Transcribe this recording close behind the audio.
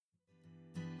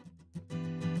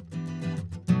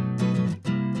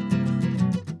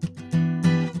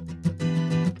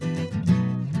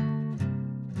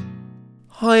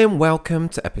Hi and welcome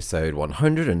to episode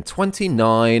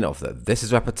 129 of the This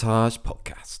is Reportage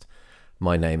podcast.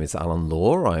 My name is Alan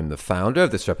Law. I'm the founder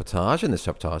of This Reportage and This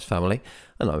Reportage family,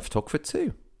 and I'm a photographer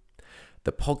too.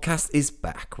 The podcast is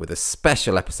back with a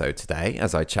special episode today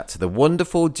as I chat to the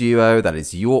wonderful duo that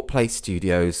is York Place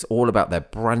Studios, all about their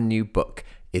brand new book,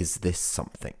 Is This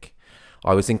Something?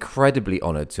 I was incredibly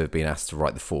honoured to have been asked to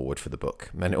write the foreword for the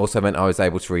book, and it also meant I was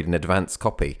able to read an advance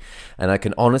copy, and I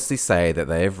can honestly say that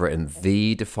they have written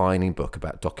the defining book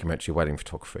about documentary wedding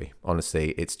photography.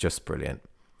 Honestly, it's just brilliant.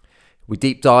 We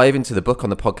deep dive into the book on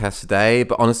the podcast today,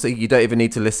 but honestly, you don't even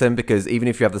need to listen because even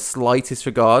if you have the slightest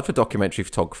regard for documentary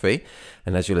photography,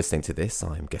 and as you're listening to this,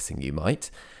 I'm guessing you might,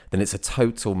 then it's a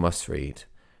total must-read.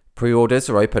 Pre-orders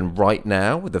are open right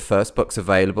now with the first books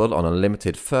available on a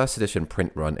limited first edition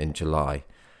print run in July.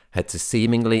 Head to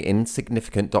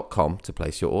seeminglyinsignificant.com to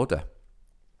place your order.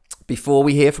 Before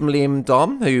we hear from Liam and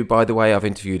Dom, who, by the way, I've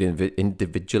interviewed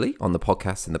individually on the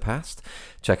podcast in the past,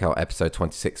 check out episode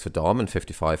 26 for Dom and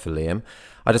 55 for Liam.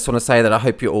 I just want to say that I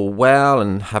hope you're all well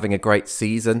and having a great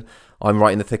season. I'm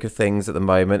right in the thick of things at the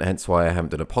moment, hence why I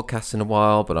haven't done a podcast in a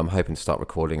while, but I'm hoping to start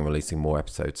recording and releasing more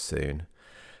episodes soon.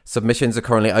 Submissions are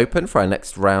currently open for our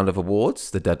next round of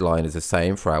awards. The deadline is the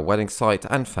same for our wedding site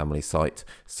and family site.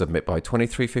 Submit by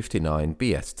 23:59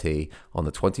 BST on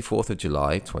the 24th of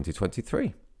July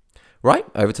 2023. Right,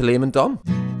 over to Liam and Dom.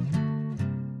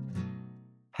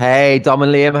 Hey, Dom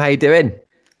and Liam, how you doing?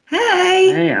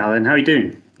 Hey, Alan, how are you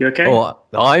doing? You okay? Oh,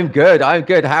 I'm good.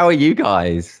 How are you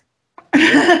guys?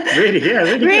 Really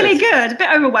good. A bit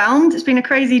overwhelmed. It's been a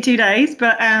crazy 2 days,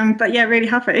 but yeah, really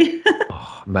happy.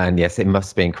 Oh, man, yes, it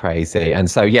must have been crazy. And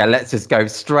so, yeah, let's just go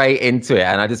straight into it.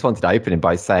 And I just wanted to open it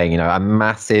by saying, a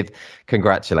massive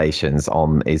congratulations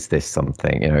on Is This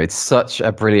Something? It's such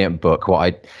a brilliant book.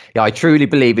 What I truly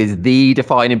believe is the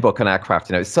defining book on our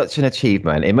craft. It's such an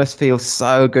achievement. It must feel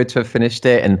so good to have finished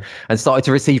it and started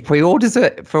to receive pre-orders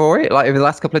for it, like over the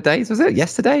last couple of days. Was it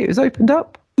yesterday it was opened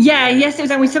up? Yes,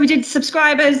 it was. So we did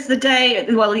subscribers the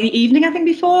evening, I think,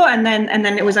 before, and then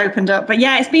it was opened up. But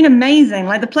yeah, it's been amazing.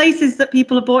 Like the places that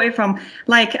people have bought it from,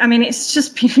 it's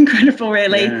just been incredible,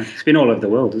 really. Yeah, it's been all over the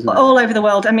world, isn't it? All over the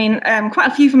world. Quite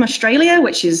a few from Australia,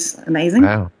 which is amazing.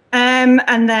 Wow. And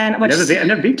then I've never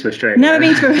been to Australia. Never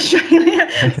been to Australia,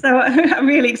 so I'm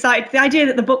really excited. The idea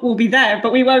that the book will be there,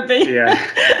 but we won't be. Yeah.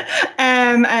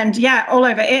 And yeah, all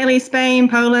over Italy, Spain,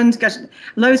 Poland, got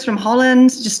loads from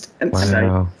Holland, just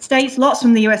wow. States, lots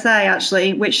from the USA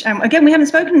actually. Which again, we haven't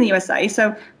spoken in the USA,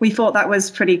 so we thought that was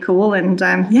pretty cool. And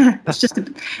yeah,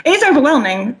 it's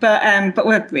overwhelming, but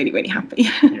we're really, really happy.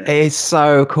 Yeah. It's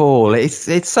so cool.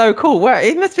 It's so cool. Well,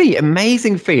 it must be an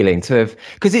amazing feeling to have,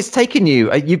 because it's taken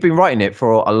you. You've been writing it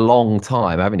for a long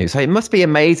time, haven't you? So it must be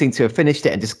amazing to have finished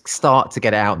it and just start to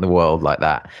get it out in the world like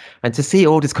that, and to see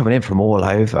orders coming in from all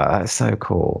over. That's so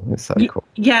cool. It's so cool.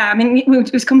 Yeah,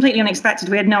 it was completely unexpected.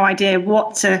 We had no idea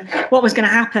what was going to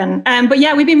happen. But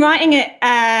yeah, we've been writing it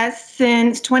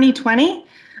since 2020,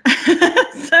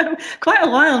 so quite a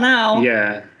while now.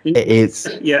 Yeah. It is.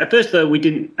 Yeah, at first, though, we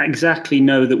didn't exactly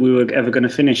know that we were ever going to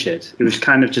finish it. It was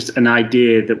kind of just an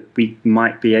idea that we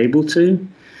might be able to.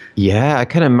 Yeah, I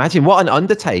can imagine. What an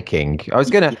undertaking. I was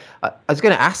gonna ask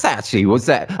that actually. Was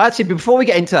that actually, before we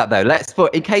get into that though,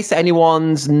 in case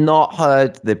anyone's not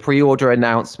heard the pre-order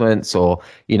announcements or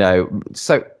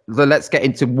so let's get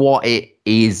into what it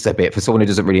is a bit for someone who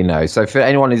doesn't really know. So for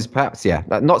anyone who's perhaps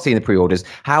not seen the pre-orders,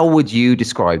 how would you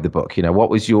describe the book? What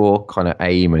was your kind of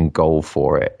aim and goal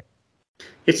for it?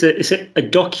 It's a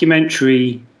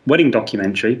documentary. Wedding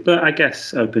documentary, but I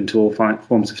guess open to all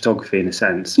forms of photography in a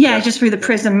sense. Yeah, just through the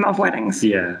prism of weddings.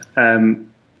 Yeah.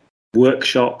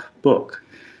 Workshop book.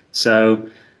 So,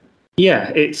 yeah,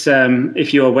 it's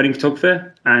if you're a wedding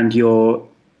photographer and you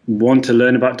want to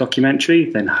learn about documentary,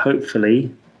 then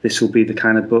hopefully this will be the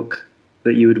kind of book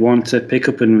that you would want to pick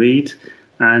up and read,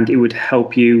 and it would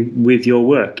help you with your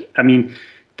work.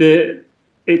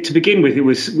 To begin with, it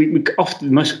was we often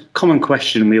the most common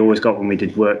question we always got when we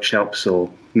did workshops or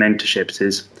mentorships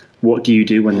is, what do you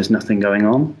do when there's nothing going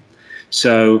on?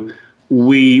 So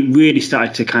we really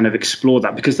started to kind of explore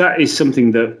that, because that is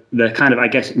something that the kind of, I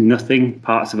guess, nothing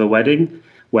parts of a wedding,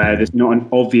 where there's not an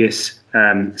obvious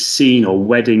scene or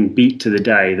wedding beat to the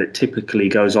day that typically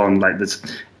goes on. Like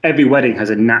every wedding has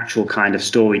a natural kind of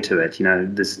story to it.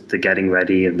 There's the getting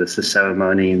ready, and there's the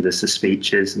ceremony, and there's the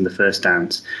speeches and the first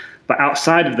dance. But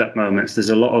outside of that moment, there's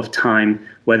a lot of time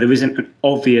where there isn't an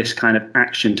obvious kind of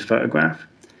action to photograph.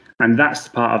 And that's the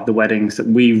part of the weddings that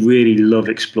we really love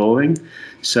exploring.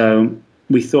 So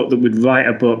we thought that we'd write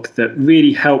a book that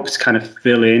really helps kind of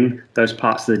fill in those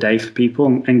parts of the day for people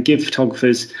and give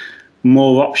photographers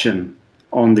more option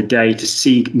on the day to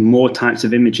see more types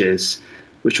of images,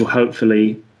 which will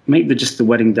hopefully make the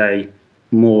wedding day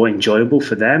more enjoyable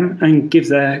for them and give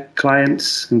their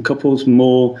clients and couples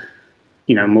more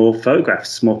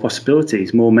photographs, more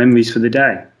possibilities, more memories for the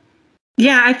day.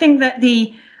 Yeah, I think that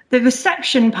the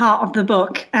reception part of the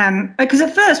book, because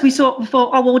at first we thought,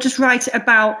 oh, we'll just write it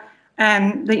about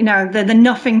the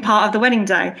nothing part of the wedding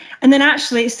day, and then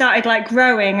actually it started like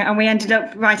growing, and we ended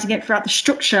up writing it throughout the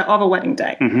structure of a wedding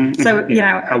day. So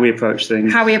how we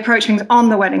approach things on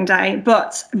the wedding day,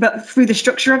 but through the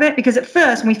structure of it. Because at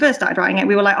first, when we first started writing it,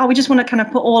 we were like, oh, we just want to kind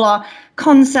of put all our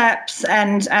concepts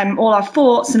and all our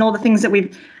thoughts and all the things that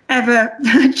we've ever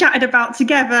chatted about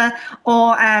together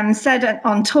or said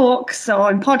on talks or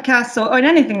in podcasts or in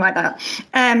anything like that.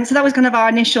 So that was kind of our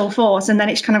initial thoughts, and then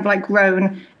it's kind of like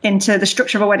grown into the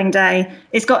structure of a wedding day.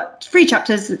 It's got 3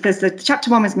 chapters. There's the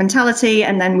chapter 1 was mentality,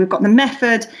 and then we've got the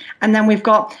method, and then we've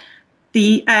got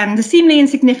the seemingly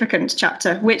insignificant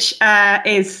chapter, which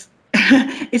is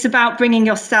it's about bringing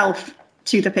yourself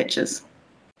to the pictures.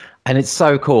 And it's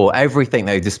so cool. Everything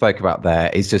they just spoke about there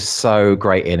is just so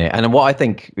great in it. And what I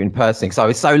think in person, because I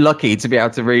was so lucky to be able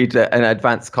to read an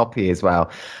advanced copy as well.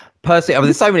 Personally,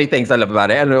 there's so many things I love about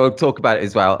it, and I'll talk about it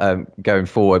as well going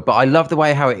forward. But I love the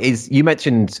way how it is. You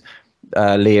mentioned,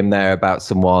 Liam, there about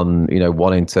someone,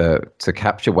 wanting to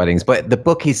capture weddings. But the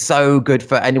book is so good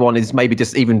for anyone who's maybe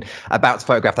just even about to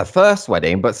photograph their first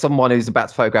wedding, but someone who's about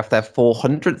to photograph their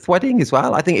 400th wedding as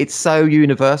well. I think it's so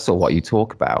universal what you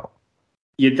talk about.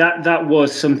 Yeah, that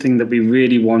was something that we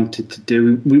really wanted to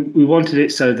do. We wanted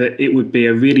it so that it would be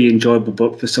a really enjoyable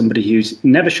book for somebody who's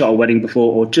never shot a wedding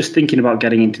before or just thinking about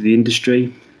getting into the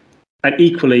industry, and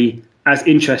equally as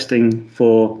interesting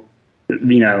for,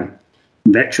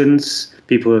 veterans,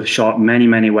 people who have shot many,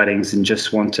 many weddings and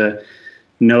just want to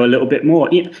know a little bit more.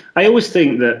 I always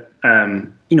think that,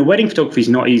 wedding photography is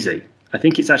not easy. I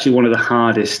think it's actually one of the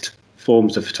hardest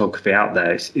forms of photography out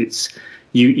there.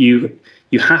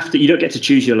 You don't get to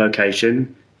choose your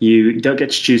location. You don't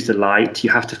get to choose the light. You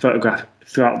have to photograph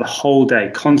throughout the whole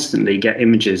day, constantly get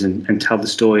images and tell the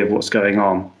story of what's going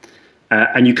on.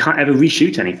 And you can't ever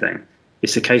reshoot anything.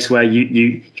 It's a case where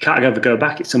you can't ever go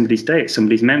back. It's somebody's day. It's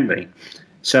somebody's memory.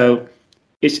 So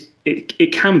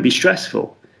it can be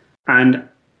stressful. And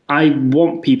I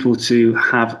want people to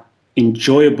have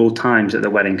enjoyable times at the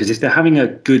wedding, because if they're having a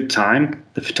good time,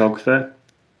 the photographer,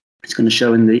 it's going to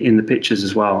show in the pictures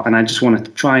as well. And I just want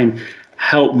to try and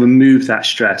help remove that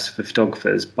stress for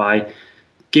photographers by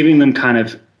giving them kind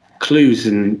of clues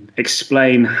and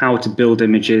explain how to build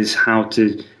images, how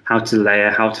to layer,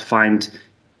 how to find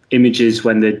images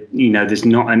when there's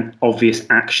not an obvious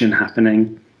action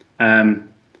happening.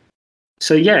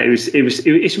 So yeah,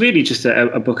 it's really just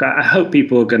a book. I hope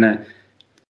people are going to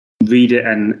read it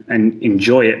and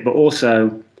enjoy it, but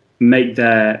also make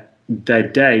their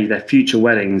day, their future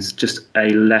weddings, just a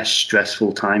less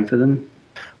stressful time for them.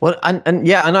 Well, and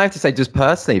I have to say, just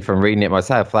personally, from reading it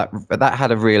myself, that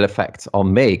had a real effect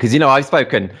on me. Because, I've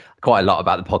spoken quite a lot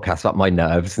about the podcast, about my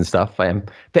nerves and stuff. I am a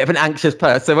bit of an anxious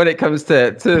person when it comes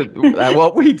to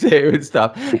what we do and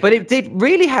stuff. But it did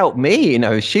really help me,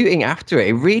 shooting after it.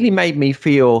 It really made me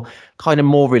feel kind of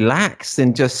more relaxed,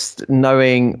 and just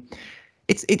knowing,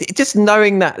 just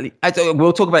knowing that,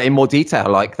 we'll talk about it in more detail,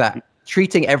 like that,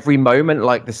 treating every moment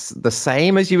like the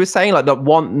same, as you were saying, like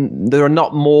there are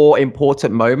not more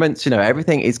important moments,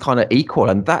 everything is kind of equal.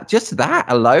 And that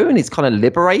alone is kind of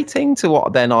liberating to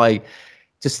what then I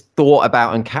just thought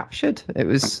about and captured.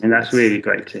 And that's really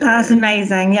great too. That's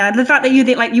amazing. Yeah. The fact that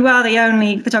you are the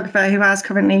only photographer who has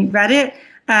currently read it.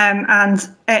 And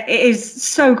it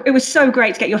was so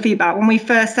great to get your feedback when we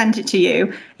first sent it to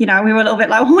you. We were a little bit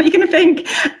like, what are you going to think?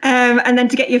 And then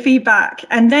to get your feedback,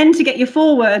 and then to get your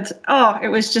forward. Oh, it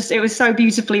was so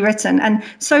beautifully written and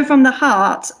so from the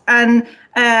heart. And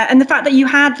the fact that you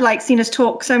had seen us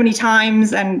talk so many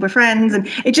times and we're friends, and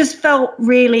it just felt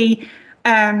really,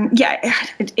 fitting.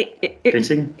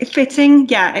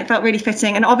 Yeah, it felt really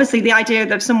fitting. And obviously the idea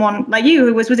of someone like you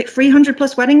who was it 300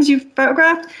 plus weddings you've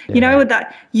photographed,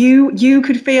 that you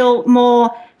could feel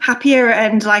more happier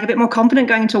and a bit more confident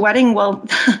going into a wedding. Well,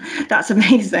 that's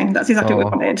amazing. That's exactly what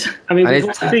we wanted. I mean, I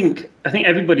think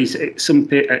everybody's at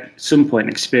some point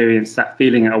experienced that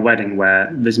feeling at a wedding where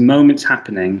there's moments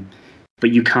happening, but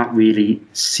you can't really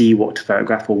see what to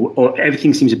photograph, or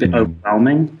everything seems a bit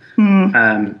overwhelming.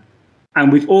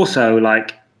 And we've also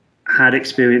had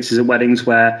experiences at weddings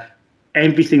where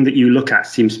everything that you look at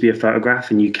seems to be a photograph,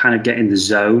 and you kind of get in the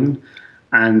zone.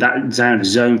 And that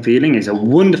zone feeling is a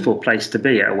wonderful place to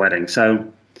be at a wedding. So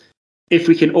if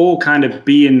we can all kind of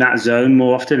be in that zone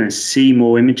more often and see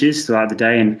more images throughout the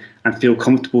day and feel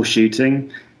comfortable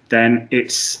shooting, then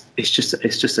it's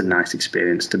just a nice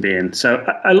experience to be in. So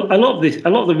a lot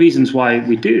of the reasons why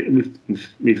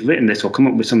we've written this or come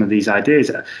up with some of these ideas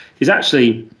is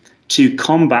actually to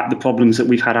combat the problems that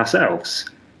we've had ourselves.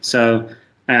 So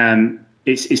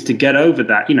it's to get over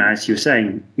that, as you were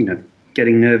saying,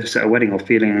 getting nervous at a wedding or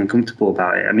feeling uncomfortable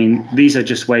about it. I mean, these are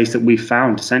just ways that we've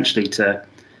found essentially to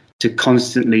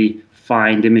constantly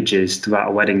find images throughout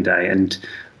a wedding day and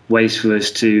ways for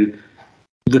us to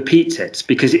repeat it,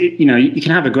 because you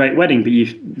can have a great wedding, but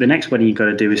the next wedding you've got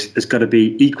to do has got to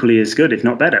be equally as good, if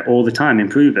not better, all the time,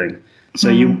 improving. So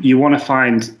you want to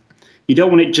find, you don't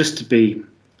want it just to be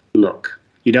look.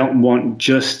 You don't want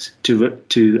just to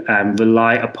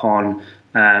rely upon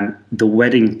the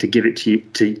wedding to give it to you,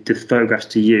 to the photographs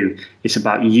to you. It's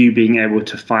about you being able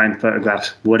to find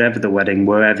photographs, whatever the wedding,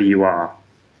 wherever you are.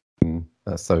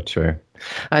 That's so true.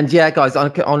 And yeah, guys,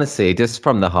 honestly, just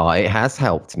from the heart, it has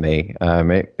helped me.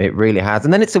 It really has.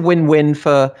 And then it's a win-win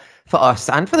for us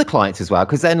and for the clients as well,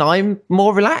 because then I'm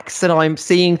more relaxed and I'm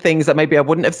seeing things that maybe I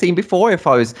wouldn't have seen before if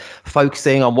I was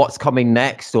focusing on what's coming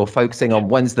next or focusing on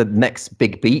when's the next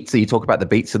big beat. So you talk about the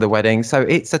beats of the wedding. So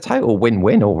it's a total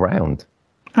win-win all round.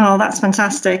 Oh, that's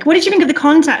fantastic. What did you think of the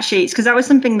contact sheets? Because that was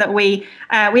something that we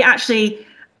actually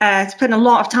spent a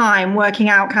lot of time working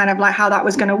out kind of like how that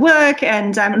was going to work,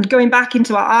 and going back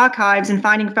into our archives and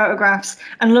finding photographs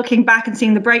and looking back and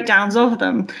seeing the breakdowns of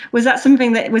them. Was that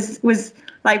something that was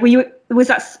like, was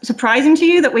that surprising to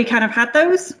you that we kind of had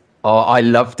those? Oh, I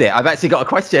loved it. I've actually got a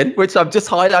question, which I've just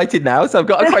highlighted now. So I've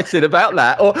got a question about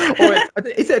that. Or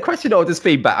is it a question or just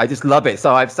feedback? I just love it.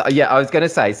 So I was going to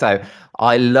say, so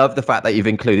I love the fact that you've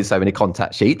included so many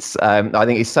contact sheets. I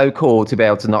think it's so cool to be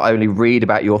able to not only read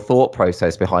about your thought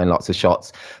process behind lots of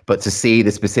shots, but to see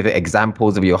the specific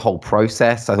examples of your whole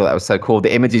process. I thought that was so cool.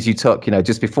 The images you took,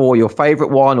 just before your favorite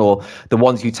one, or the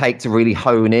ones you take to really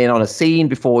hone in on a scene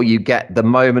before you get the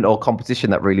moment or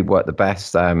composition that really worked the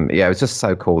best. It was just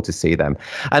so cool to see them.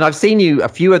 And I've seen a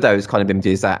few of those kind of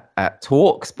images at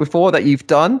talks before that you've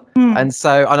done. And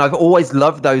I've always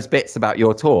loved those bits about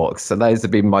your talks. And those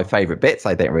have been my favorite bits,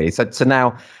 I think, really. So to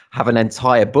now have an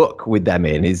entire book with them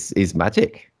in is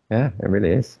magic. Yeah, it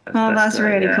really is. That's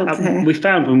really cool to hear. We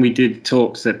found when we did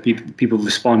talks that people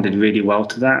responded really well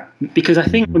to that, because I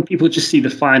think when people just see the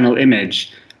final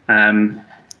image, and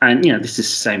this is the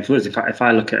same for us. If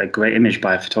I look at a great image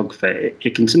by a photographer,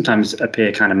 it can sometimes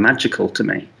appear kind of magical to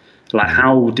me. Like,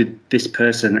 how did this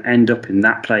person end up in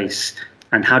that place,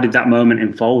 and how did that moment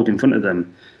unfold in front of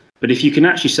them? But if you can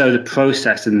actually show the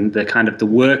process and the kind of the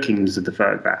workings of the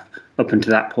photograph up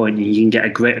until that point, and you can get a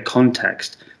greater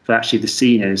context for actually the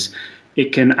scene is,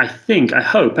 it can, I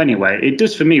hope anyway, it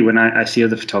does for me when I see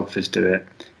other photographers do it.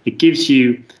 It gives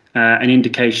you an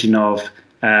indication of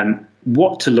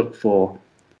what to look for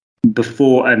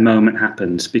before a moment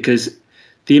happens, because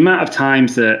the amount of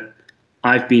times that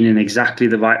I've been in exactly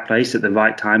the right place at the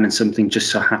right time and something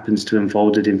just so happens to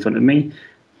unfolded in front of me,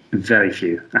 very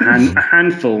few. A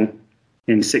handful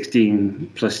in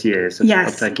 16 plus years of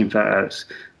taking photos.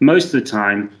 Most of the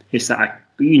time, it's that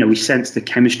we sense the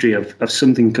chemistry of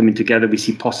something coming together. We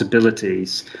see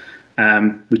possibilities.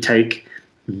 We take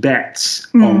bets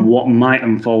on what might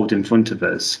unfold in front of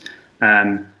us.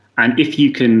 And if we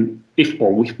can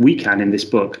in this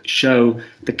book show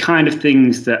the kind of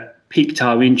things that piqued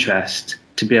our interest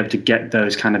to be able to get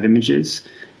those kind of images,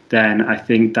 then I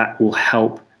think that will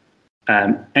help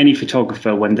any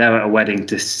photographer when they're at a wedding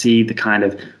to see the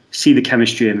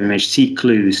chemistry of image, see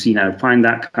clues, find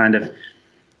that kind of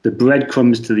the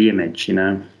breadcrumbs to the image,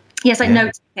 Yes, like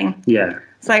noticing. Yeah.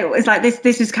 So it's like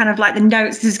this is kind of like the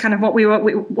notes. This is kind of what we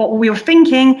were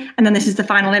thinking, and then this is the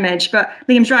final image. But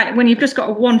Liam's right. When you've just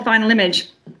got one final image,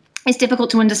 it's difficult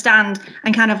to understand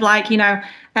and kind of like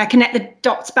connect the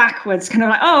dots backwards. Kind of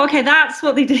like, oh, okay, that's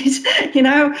what they did.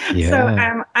 Yeah. So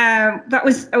that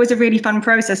was a really fun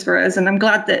process for us, and I'm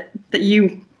glad that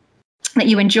you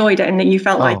enjoyed it and that you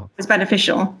felt like it was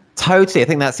beneficial. Totally. I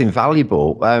think that's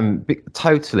invaluable.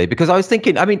 Totally. Because I was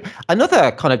thinking,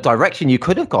 another kind of direction you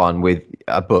could have gone with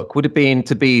a book would have been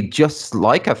to be just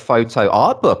like a photo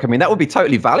art book. That would be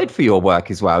totally valid for your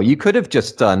work as well. You could have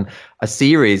just done a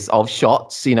series of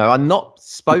shots, and not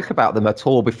spoke about them at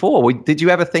all before. Did you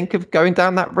ever think of going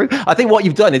down that route? I think what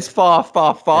you've done is far,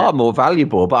 far, far more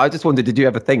valuable. But I just wondered, did you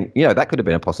ever think, that could have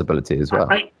been a possibility as well?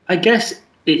 I guess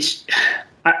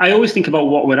I always think about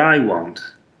what would I want.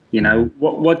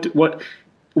 What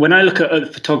when I look at other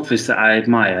photographers that I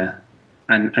admire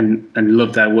and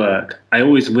love their work, I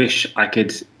always wish I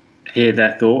could hear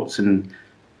their thoughts and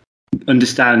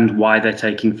understand why they're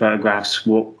taking photographs,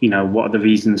 what are the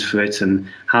reasons for it and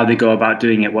how they go about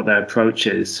doing it, what their approach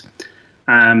is.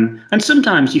 And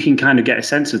sometimes you can kind of get a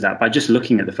sense of that by just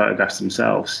looking at the photographs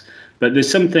themselves. But there's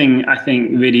something I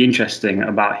think really interesting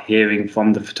about hearing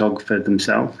from the photographer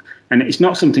themselves. And it's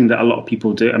not something that a lot of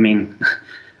people do. I mean,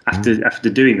 after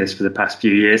doing this for the past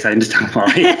few years, I understand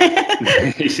why.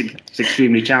 It's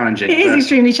extremely challenging. It is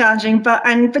extremely challenging, but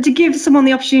to give someone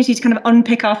the opportunity to kind of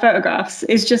unpick our photographs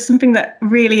is just something that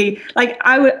really, like,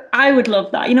 I would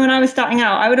love that. You know, when I was starting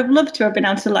out, I would have loved to have been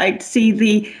able to like see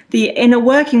the inner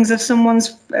workings of someone's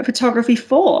photography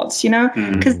thoughts. You know,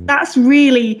 because that's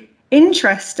really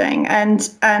interesting.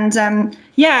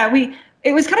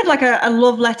 It was kind of like a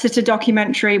love letter to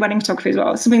documentary wedding photography as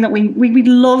well. Something that we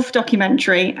love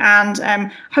documentary,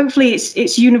 and hopefully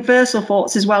it's universal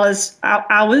thoughts as well as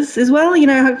ours as well. You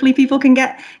know, hopefully people can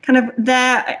get kind of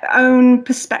their own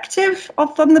perspective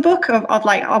from the book of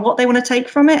like what they want to take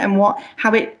from it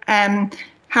and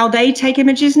how they take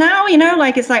images now. You know,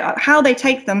 like it's like how they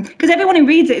take them, because everyone who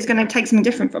reads it is going to take something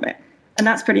different from it. And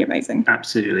that's pretty amazing.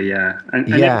 Absolutely, yeah.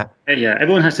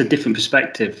 Everyone has a different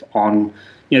perspective on,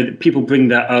 you know, people bring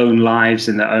their own lives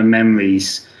and their own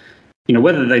memories, you know,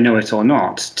 whether they know it or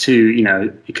not, to, you know,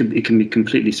 it can be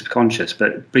completely subconscious,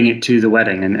 but bring it to the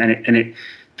wedding, and it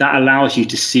that allows you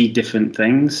to see different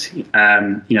things. You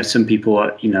know, some people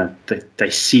are, you know, they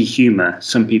see humor.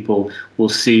 Some people will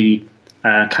see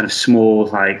kind of small,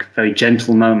 like very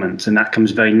gentle moments, and that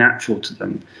comes very natural to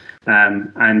them.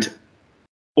 And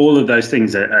all of those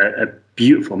things are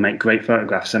beautiful, make great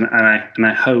photographs, and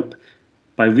I hope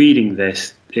by reading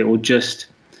this, it will just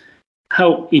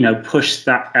help, you know, push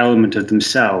that element of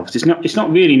themselves. It's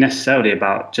not really necessarily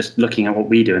about just looking at what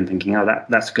we do and thinking, oh,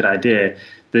 that's a good idea.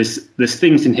 There's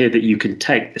things in here that you can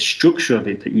take, the structure of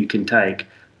it that you can take,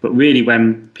 but really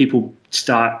when people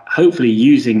start hopefully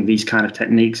using these kind of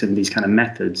techniques and these kind of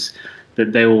methods,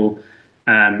 that they will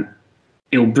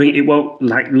it won't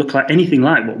like look like anything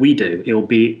like what we do. It will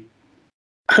be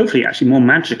hopefully actually more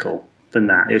magical than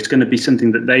that. It's going to be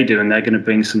something that they do, and they're going to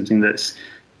bring something that's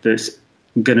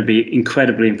going to be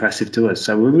incredibly impressive to us.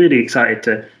 So we're really excited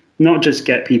to not just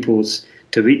get people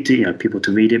to read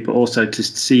it, but also to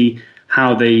see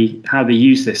how they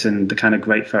use this and the kind of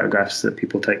great photographs that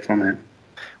people take from it.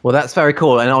 Well, that's very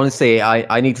cool. And honestly,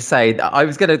 I need to say that I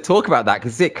was going to talk about that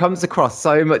because it comes across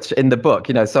so much in the book,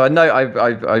 you know. So I know I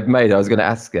was going to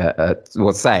ask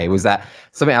was that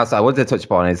something else I wanted to touch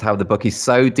upon is how the book is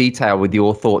so detailed with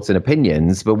your thoughts and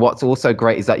opinions. But what's also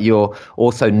great is that you're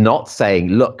also not saying,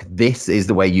 look, this is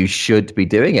the way you should be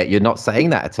doing it. You're not saying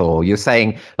that at all. You're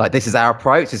saying, like, this is our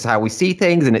approach. This is how we see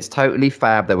things. And it's totally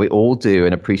fab that we all do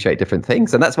and appreciate different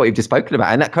things. And that's what you've just spoken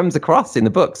about. And that comes across in the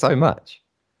book so much.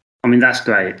 I mean, that's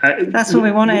great. That's what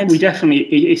we wanted. We definitely,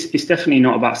 it's definitely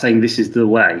not about saying this is the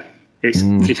way. It's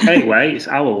their way, it's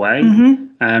our way.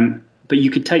 Mm-hmm. But you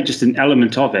could take just an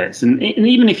element of it, and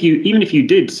even if you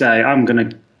did say, I'm going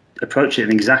to approach it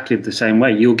in exactly the same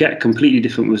way, you'll get completely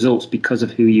different results because of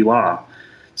who you are.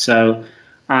 So,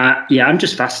 I'm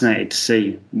just fascinated to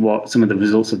see what some of the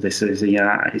results of this is.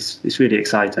 Yeah, it's really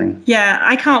exciting. Yeah,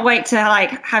 I can't wait to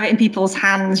like have it in people's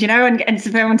hands, you know, and for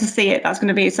everyone to see it. That's going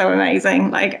to be so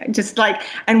amazing. Like just like,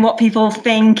 and what people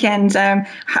think and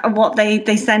what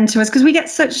they send to us, because we get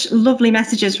such lovely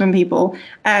messages from people.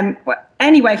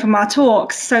 Anyway, from our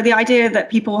talks. So the idea that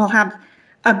people will have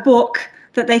a book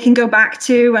that they can go back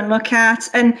to and look at,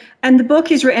 and the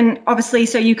book is written obviously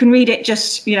so you can read it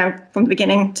just, you know, from the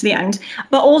beginning to the end,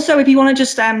 but also if you want to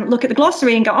just look at the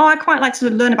glossary and go, oh, I quite like to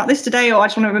learn about this today, or I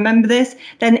just want to remember this,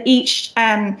 then each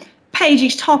page,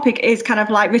 each topic is kind of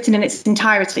like written in its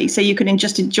entirety, so you can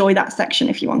just enjoy that section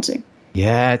if you want to.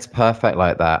 Yeah, it's perfect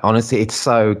like that. Honestly, it's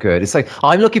so good. It's so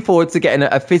I'm looking forward to getting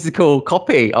a physical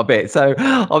copy of it. So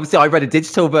obviously I read a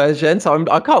digital version, so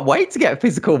I can't wait to get a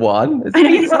physical one. I know,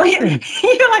 you're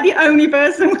like the only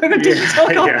person with a digital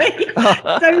copy.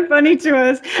 Yeah. So funny to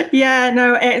us. Yeah,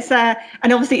 no, it's and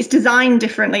obviously it's designed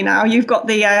differently now. You've got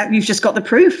the you've just got the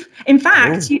proof. In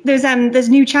fact, there's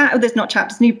new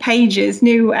new pages,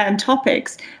 new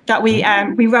topics that we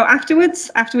wrote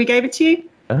afterwards after we gave it to you.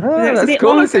 Oh, that's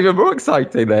cool. It's even more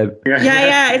exciting then.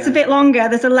 Yeah, it's a bit longer.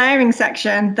 There's a layering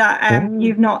section that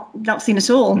you've not seen at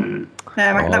all.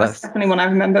 That was definitely one I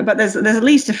remember. But there's at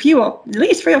least 3 or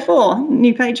 4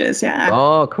 new pages. Yeah.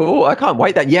 Oh, cool! I can't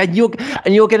wait. You're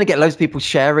going to get loads of people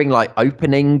sharing like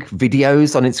opening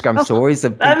videos on Instagram stories.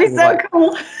 That'd be so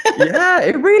cool. Yeah,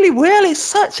 it really will. It's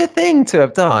such a thing to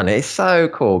have done. It's so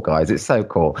cool, guys. It's so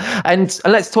cool. And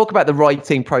let's talk about the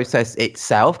writing process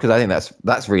itself, because I think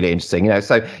that's really interesting. You know,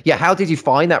 so yeah, how did you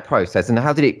find that process, and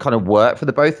how did it kind of work for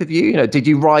the both of you? You know, did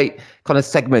you write kind of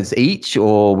segments each,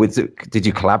 or did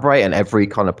you collaborate on every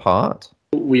kind of part?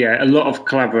 Yeah, a lot of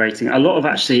collaborating, a lot of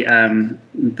actually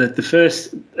the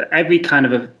first, every kind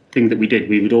of a thing that we did,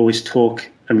 we would always talk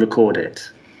and record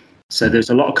it. So there's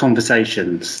a lot of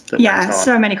conversations that went on.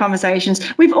 So many conversations.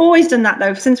 We've always done that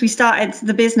though. Since we started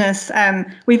the business,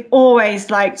 we've always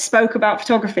spoke about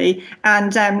photography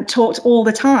and talked all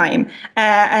the time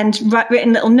and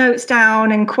written little notes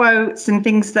down and quotes and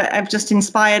things that have just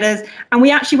inspired us. And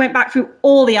we actually went back through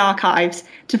all the archives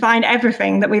to find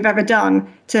everything that we've ever done,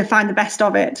 to find the best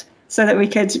of it, so that we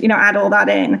could, add all that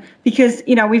in, because,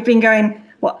 we've been going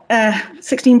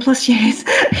 16 plus years,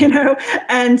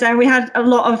 and we had a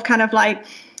lot of kind of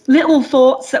little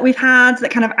thoughts that we've had that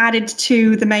kind of added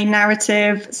to the main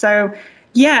narrative. So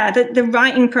yeah, the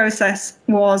writing process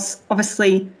was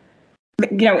obviously,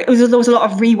 there was a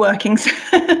lot of reworkings.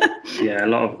 Yeah, a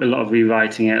lot of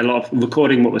rewriting it, a lot of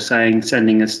recording what we're saying,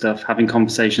 sending us stuff, having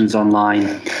conversations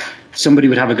online. Somebody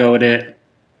would have a go at it,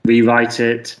 rewrite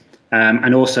it,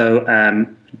 and also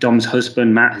Dom's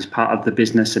husband, Matt, is part of the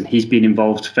business, and he's been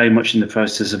involved very much in the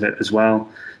process of it as well.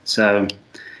 So,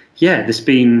 yeah, it's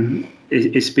been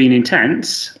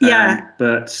intense. Yeah.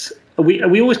 But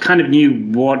we always kind of knew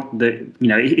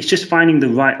it's just finding the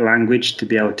right language to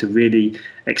be able to really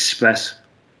express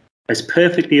as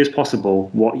perfectly as possible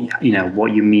what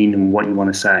you mean and what you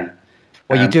want to say.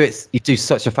 Well, you do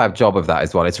such a fab job of that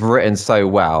as well. It's written so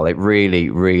well. It really,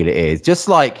 really is. Just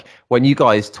like when you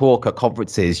guys talk at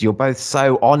conferences, you're both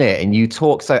so on it and you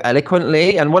talk so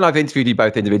eloquently. And when I've interviewed you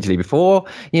both individually before,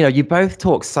 you both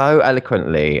talk so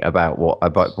eloquently about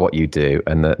what you do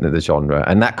and the genre.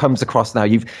 And that comes across now.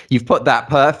 You've put that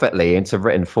perfectly into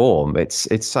written form. It's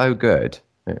so good.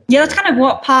 Yeah, that's kind of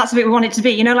what parts of it we want it to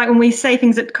be. When we say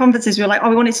things at conferences, we're like,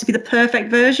 we want it to be the perfect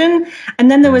version.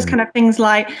 And then there was kind of things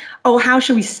like, how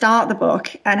should we start the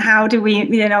book? And how do we,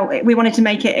 we wanted to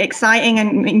make it exciting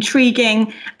and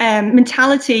intriguing.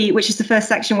 Mentality, which is the first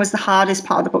section, was the hardest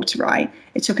part of the book to write.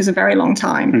 It took us a very long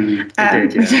time.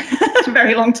 It's a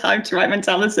very long time to write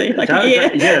mentality, a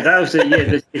year. That was it.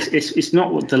 Yeah, it's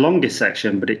not the longest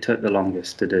section, but it took the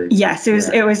longest to do. Yes, it was.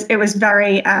 Yeah. It was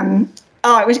very.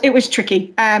 It was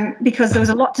tricky because there was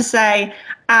a lot to say,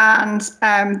 and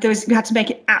we had to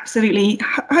make it absolutely,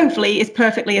 hopefully, as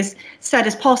perfectly as said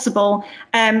as possible.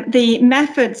 The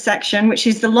method section, which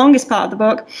is the longest part of the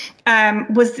book,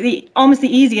 was almost the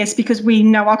easiest because we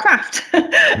know our craft.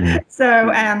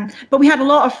 So, but we had a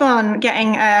lot of fun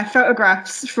getting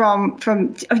photographs from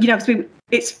because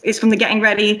it's from the getting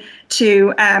ready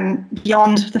to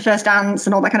beyond the first dance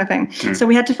and all that kind of thing. So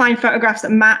we had to find photographs that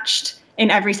matched in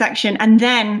every section, and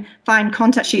then find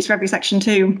contact sheets for every section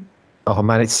too. Oh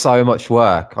man, it's so much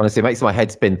work. Honestly, it makes my head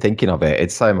spin thinking of it.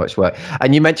 It's so much work.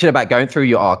 And you mentioned about going through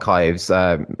your archives,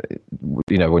 when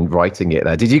writing it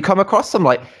there. Did you come across some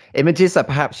images that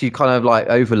perhaps you kind of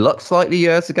overlooked slightly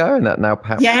years ago and that now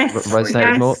perhaps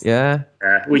resonated more? Yeah.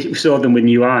 We saw them with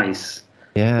new eyes.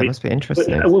 Yeah, it must be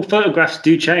interesting. Well, photographs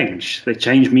do change. They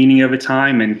change meaning over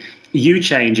time, and you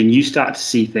change, and you start to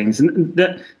see things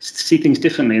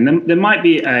differently. And then there might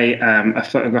be a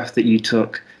photograph that you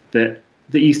took that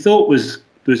you thought was.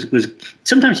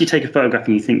 Sometimes you take a photograph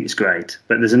and you think it's great,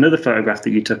 but there's another photograph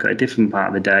that you took at a different part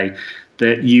of the day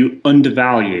that you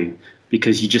undervalue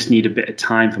because you just need a bit of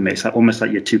time from it. It's almost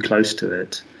like you're too close to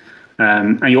it.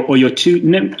 Sometimes you're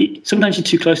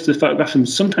too close to the photograph, and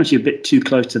sometimes you're a bit too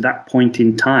close to that point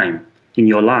in time in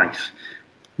your life.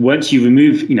 Once you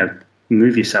remove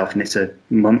yourself, and it's a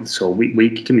months or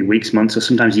week, it can be weeks, months, or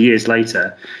sometimes years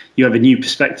later, you have a new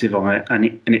perspective on it,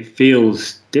 and it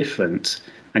feels different,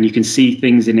 and you can see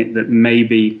things in it that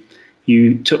maybe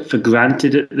you took for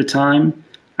granted at the time,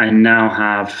 and now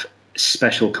have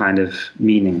special kind of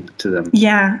meaning to them.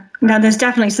 Yeah. No, there's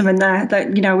definitely some in there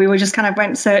that, we were just kind of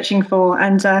went searching for,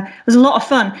 and there's a lot of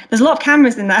fun. There's a lot of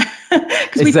cameras in there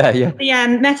because we put the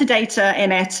metadata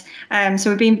in it.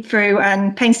 So we've been through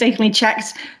and painstakingly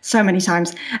checked so many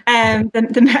times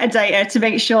the metadata to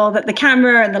make sure that the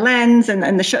camera and the lens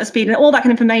and the shutter speed and all that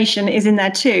kind of information is in there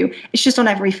too. It's just on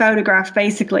every photograph,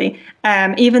 basically.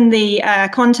 Even the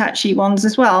contact sheet ones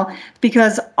as well,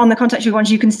 because on the contact sheet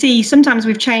ones, you can see sometimes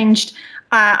we've changed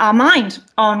our mind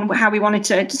on how we wanted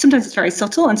to. Sometimes it's very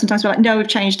subtle, and sometimes we're like, no, we've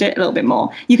changed it a little bit more.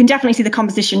 You can definitely see the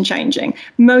composition changing.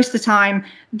 Most of the time,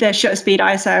 the shutter speed,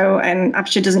 ISO, and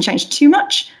aperture doesn't change too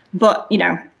much, but you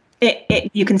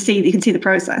can see the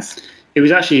process. It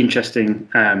was actually interesting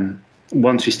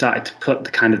once we started to put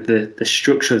the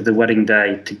structure of the wedding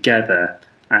day together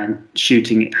and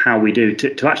shooting it how we do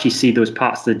to actually see those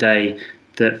parts of the day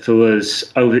that for us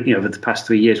over the past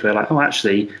 3 years we're like,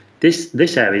 actually.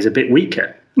 This area is a bit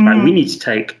weaker. Like we need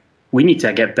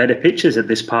to get better pictures at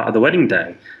this part of the wedding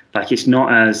day. Like it's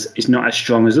not as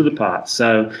strong as other parts.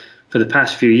 So for the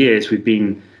past few years, we've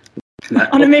been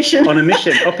on a mission,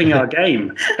 upping our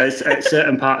game at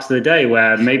certain parts of the day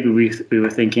where maybe we were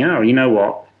thinking, oh, you know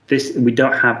what, we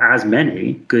don't have as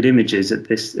many good images in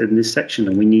this section,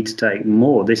 and we need to take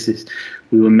more.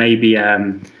 We were maybe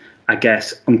I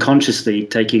guess unconsciously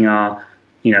taking our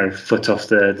foot off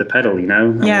the pedal.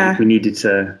 Yeah. We needed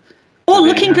to. Or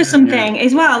looking for something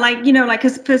as well, like,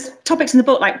 because topics in the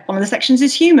book, like one of the sections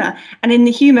is humour, and in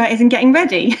the humour isn't getting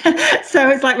ready. So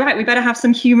it's like, right, we better have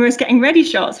some humorous getting ready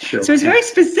shots. Sure. So it's very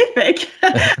specific.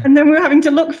 And then we're having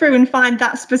to look through and find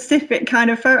that specific kind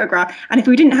of photograph. And if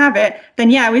we didn't have it, then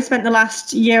we spent the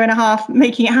last year and a half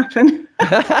making it happen.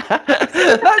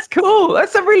 That's cool.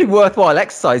 That's a really worthwhile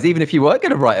exercise, even if you weren't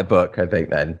going to write a book, I think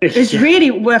then. It's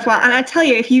really worthwhile. And I tell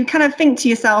you, if you kind of think to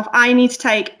yourself, I need to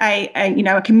take a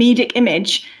comedic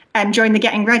image during the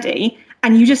getting ready,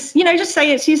 and you just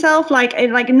say it to yourself, like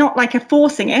not like a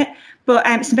forcing it, but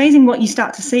it's amazing what you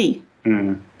start to see.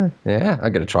 Yeah,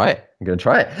 I'm going to try it. Yeah,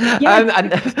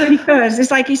 it's really good.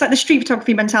 It's like the street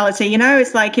photography mentality,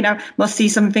 It's like, must see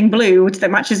something blue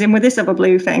that matches in with this other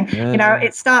blue thing. Yeah.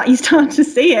 You start to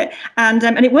see it, and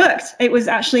it worked. It was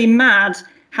actually mad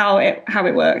how it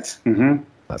worked. Mm-hmm.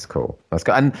 That's cool.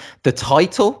 And the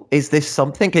title, is this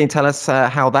something? Can you tell us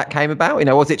how that came about?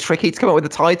 Was it tricky to come up with the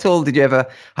title? Did you ever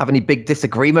have any big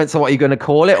disagreements on what you're going to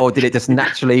call it, or did it just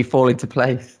naturally fall into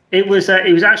place? It was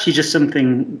actually just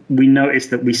something we noticed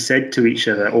that we said to each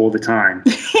other all the time.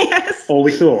 Yes. Or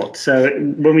we thought. So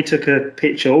when we took a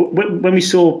picture, when we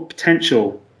saw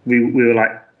potential, we were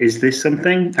like, is this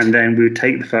something? And then we would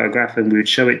take the photograph and we would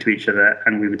show it to each other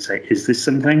and we would say, is this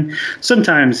something?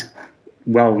 Sometimes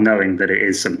well knowing that it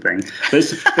is something.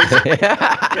 But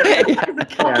A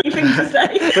cocky thing to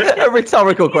say. A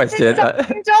rhetorical question.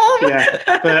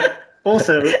 But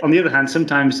also, on the other hand,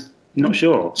 sometimes not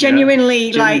sure.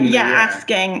 Genuinely,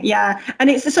 asking. Yeah. And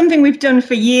it's something we've done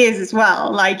for years as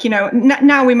well. Like,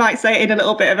 now we might say it in a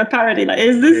little bit of a parody, like,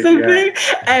 is this something?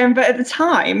 Yeah. But at the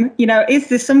time, is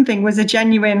this something was a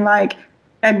genuine, like,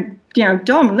 Dom,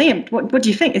 Liam, what do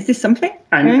you think? Is this something?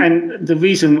 And another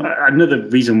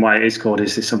reason why it is called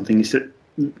Is This Something is that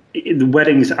the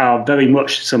weddings are very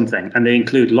much something, and they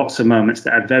include lots of moments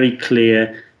that are very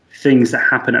clear things that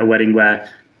happen at a wedding where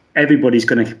everybody's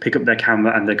going to pick up their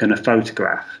camera and they're going to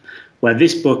photograph. Where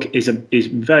this book is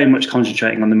very much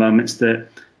concentrating on the moments that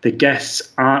the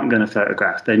guests aren't going to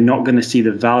photograph. They're not going to see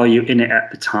the value in it at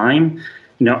the time.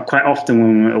 Quite often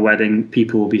when we're at a wedding,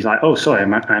 people will be like, oh, sorry,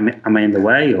 am I in the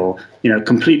way? Or,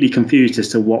 completely confused as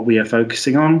to what we are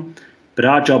focusing on. But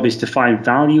our job is to find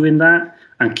value in that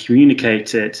and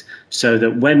communicate it so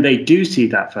that when they do see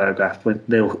that photograph,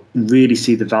 they'll really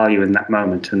see the value in that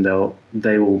moment, and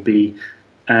they will be,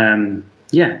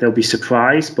 they'll be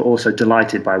surprised, but also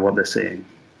delighted by what they're seeing.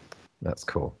 That's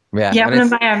cool. Yeah.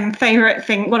 One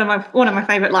of my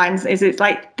favorite lines is, it's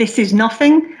like, this is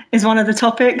nothing is one of the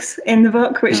topics in the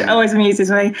book, which always amuses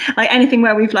me. Like anything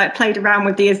where we've like played around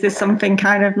with the is this something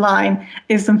kind of line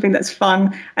is something that's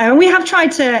fun. And we have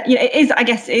tried to,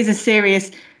 it is a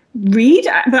serious read,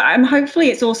 but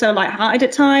hopefully it's also lighthearted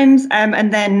at times.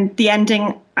 And then the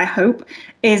ending, I hope,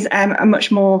 is a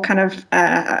much more kind of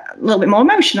a little bit more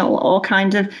emotional, or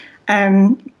kind of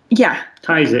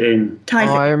ties it in.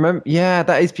 I remember. Yeah,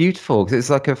 that is beautiful, because it's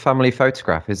like a family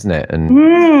photograph, isn't it? And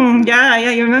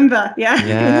you remember.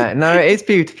 Yeah, no, it is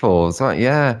beautiful. It's like,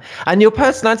 and your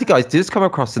personality, guys, does come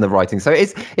across in the writing. So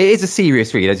it is a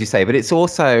serious read, as you say, but it's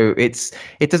also it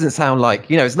doesn't sound like,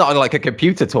 it's not like a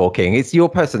computer talking. It's your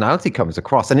personality comes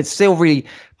across, and it's still really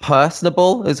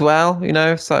personable as well.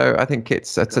 So I think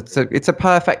it's a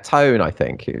perfect tone. I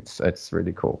think it's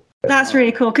really cool. That's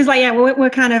really cool, because we're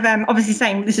kind of obviously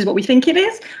saying this is what we think it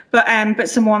is, but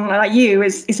someone like you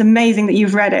it's amazing that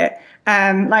you've read it.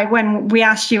 Like when we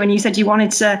asked you and you said you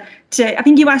wanted to I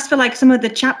think you asked for like some of the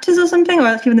chapters or something, or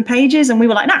a few of the pages, and we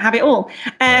were like, no, have it all.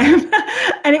 And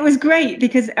it was great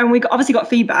because we obviously got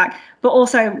feedback, but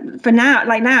also for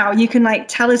now you can like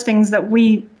tell us things that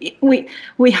we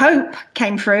hope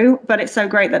came through, but it's so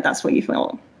great that that's what you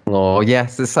thought. Oh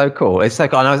yes, it's so cool. It's so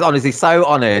cool. And I was honestly so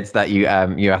honoured that you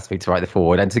asked me to write the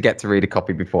foreword and to get to read a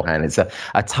copy beforehand. It's a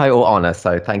total honour.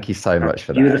 So thank you so much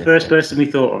for that. You were the first person we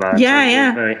thought about. Yeah.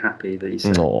 I'm very happy that you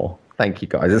said. Oh, thank you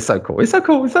guys. It's so cool.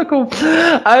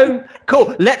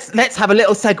 Cool. Let's have a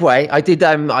little segue.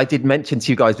 I did mention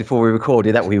to you guys before we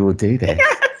recorded that we will do this.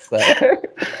 Yes.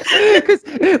 Because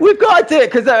we've got to do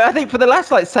it, because I think for the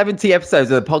last like 70 episodes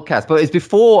of the podcast, but it's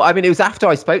before, I mean, it was after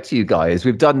I spoke to you guys.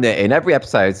 We've done it in every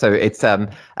episode. So it's a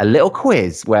little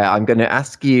quiz where I'm going to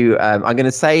ask you, I'm going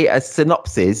to say a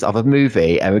synopsis of a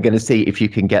movie, and we're going to see if you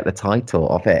can get the title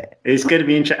of it. It's going to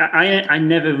be interesting. I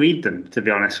never read them, to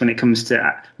be honest, when it comes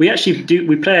to,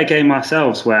 we play a game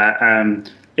ourselves where,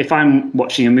 if I'm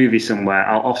watching a movie somewhere,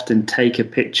 I'll often take a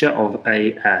picture of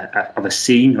a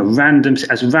scene,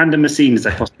 as random a scene as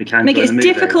I possibly can. Make it as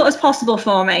difficult as possible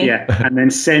for me. Yeah, and then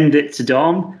send it to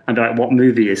Dom and be like, "What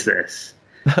movie is this?"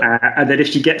 And then if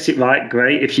she gets it right,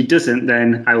 great. If she doesn't,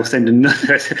 then I will send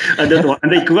another one.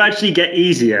 And they gradually get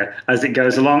easier as it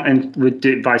goes along, and we'll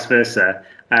do it vice versa.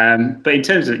 But in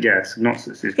terms of,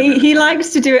 synopsis. He likes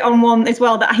to do it on one as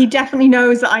well that he definitely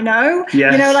knows that I know.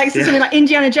 Yes, Something like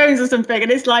Indiana Jones or something, and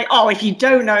it's like, oh, if you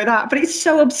don't know that, but it's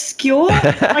so obscure,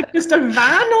 like just a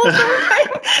van or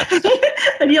something.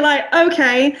 And you're like,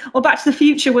 okay. Or Back to the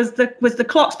Future was the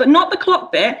clocks, but not the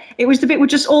clock bit. It was the bit with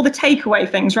just all the takeaway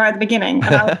things right at the beginning.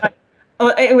 And I was like,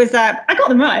 it was. I got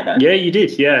them right though. Yeah, you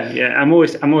did. Yeah. I'm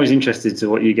always interested to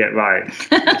what you get right.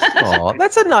 Oh,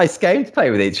 that's a nice game to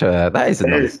play with each other. That is a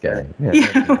nice game.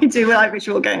 Yeah, we do. We like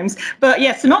visual games, but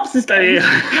synopsis games.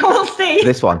 We'll see.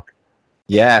 This one.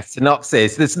 Yeah,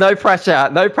 synopsis. There's no pressure.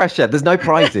 No pressure. There's no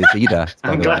prizes either.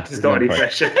 I'm glad there's not any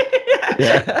pressure.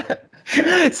 Yeah.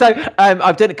 So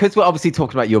I've done it because we're obviously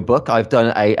talking about your book. I've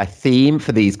done a theme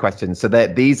for these questions, so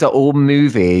that these are all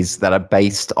movies that are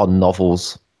based on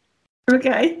novels.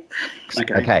 Okay.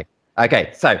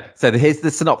 So here's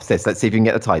the synopsis. Let's see if you can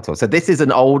get the title. So this is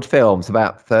an old film. It's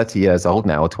about 30 years old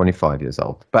now, or 25 years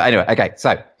old. But anyway, okay.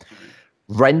 So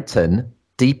Renton,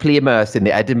 deeply immersed in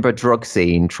the Edinburgh drug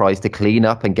scene, tries to clean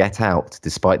up and get out,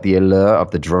 despite the allure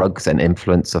of the drugs and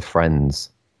influence of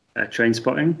friends.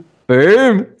 Trainspotting.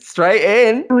 Boom! Straight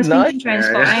in. I was nice. thinking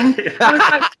Trainspotting.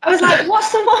 I was like,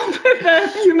 what's the one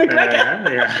with Hugh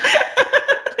McGregor?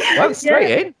 Well,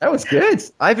 straight in. That was good.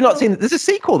 I've not seen. There's a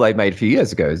sequel they made a few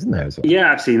years ago, isn't there? As well?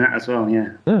 Yeah, I've seen that as well. Yeah.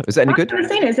 Oh, is it any good? I haven't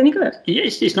seen it. Is it any good? Yeah,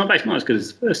 it's not as good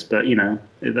as the first, but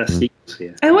that's sequels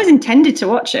here. I always intended to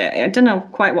watch it. I don't know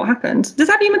quite what happened. Does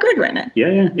it have Hugh McGregor in it?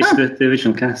 Yeah. It's the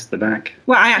original cast, the back.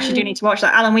 Well, I actually do need to watch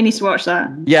that. Alan, we need to watch that.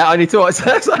 Yeah, I need to watch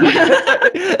that.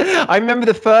 I remember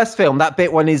the first film. That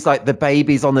bit when he's like the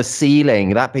baby's on the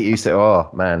ceiling. That bit you said, oh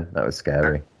man, that was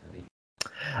scary.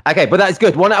 Okay, but that's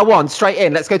good. 1 out of 1, straight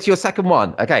in. Let's go to your second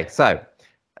one. Okay, so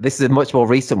this is a much more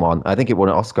recent one. I think it won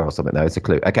an Oscar or something, though. It's a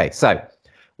clue. Okay, so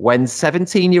when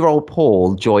 17-year-old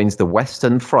Paul joins the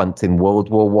Western Front in World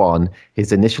War I,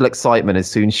 his initial excitement is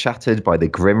soon shattered by the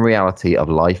grim reality of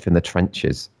life in the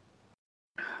trenches.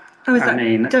 Oh, is that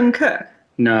Dunkirk?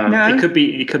 No, it could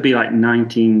be like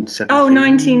 1917. Oh,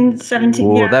 1917.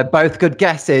 Oh, yeah. They're both good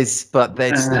guesses, but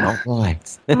they're just not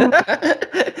right.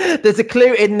 There's a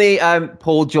clue in the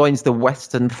Paul joins the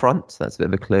Western Front. That's a bit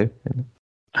of a clue.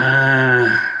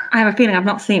 I have a feeling I've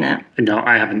not seen it. No,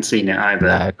 I haven't seen it either.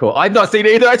 No, cool. I've not seen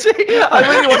it either, actually. I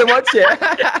really want to watch it.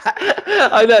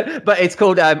 I know, but it's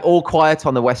called All Quiet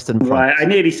on the Western Front. Right, I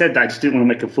nearly said that. I just didn't want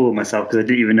to make a fool of myself because I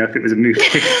didn't even know if it was a movie.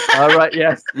 All right,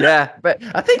 yes. Yeah, but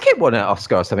I think it won an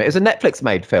Oscar or something. It was a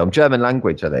Netflix-made film, German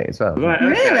language, I think, as well. Right, okay.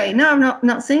 Really? No, I've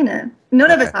not seen it. None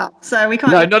of us have, so we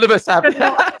can't. No, none of us have.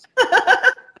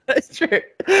 That's true.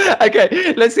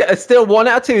 Okay, let's get still 1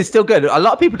 out of 2 is still good. A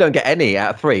lot of people don't get any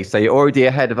out of 3, so you're already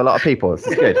ahead of a lot of people. This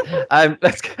is good.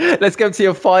 Let's go to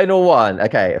your final one.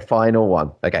 Okay, final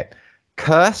one. Okay.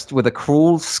 Cursed with a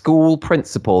cruel school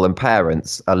principal and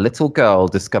parents, a little girl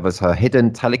discovers her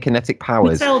hidden telekinetic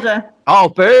powers. Matilda. Oh,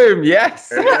 boom!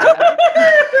 Yes.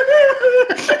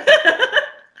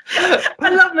 I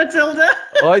love Matilda.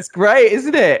 Oh, it's great,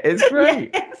 isn't it? It's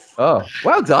great. Yes. Oh,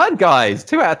 well done, guys.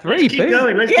 2 out of 3. Let's keep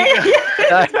going. Let's keep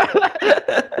going.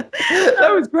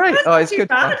 That was great. That's Oh, it's not too good.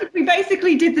 bad. We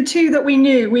basically did the 2 that we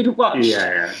knew we'd watched.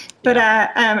 Yeah. But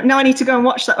now I need to go and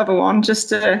watch that other one just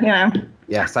to,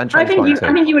 Yeah, Sandra. I think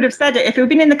you would have said it if it had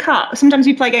been in the car. Sometimes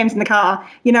we play games in the car,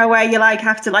 where you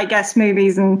have to guess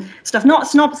movies and stuff. Not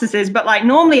synopsises, but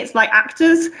normally it's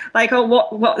actors.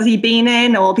 What has he been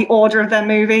in, or the order of their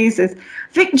movies.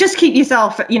 Just keep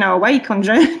yourself, awake on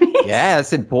journeys. Yeah,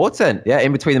 it's important. Yeah,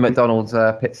 in between the McDonald's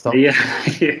pit stop. Yeah.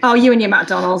 Oh, you and your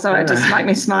McDonald's. Oh, it just make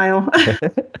me smile.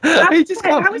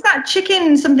 How was that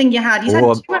chicken something you had? You had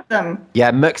 2 of them.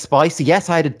 Yeah, McSpicy. Yes,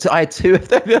 I had 2 of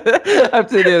them up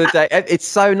to the other day. It's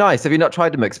so nice. Have you not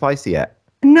tried the McSpicy yet?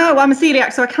 No, I'm a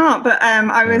celiac, so I can't. But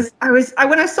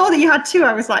when I saw that you had two,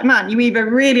 I was like, man, you either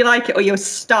really like it or you're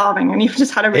starving, and you've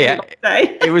just had a really long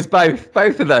day. It was both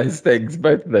of those things.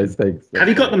 Have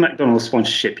you got the McDonald's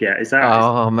sponsorship yet? Is that?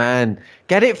 Oh man,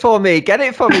 get it for me,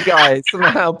 guys!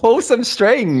 Somehow pull some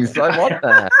strings. I want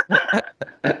that.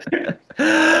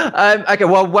 Okay,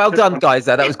 well done, guys.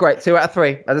 That was great. 2 out of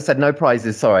 3. As I said, no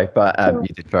prizes. Sorry, but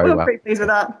you did very well. I'm pretty pleased with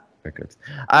that. Very good.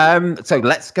 So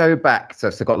let's go back. So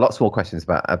I've got lots more questions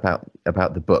about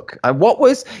the book. What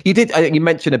was you did? You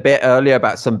mentioned a bit earlier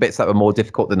about some bits that were more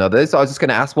difficult than others. So I was just going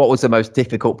to ask, what was the most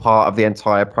difficult part of the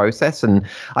entire process? And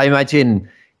I imagine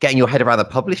getting your head around the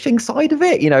publishing side of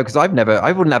it. Because I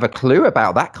wouldn't have a clue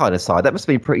about that kind of side. That must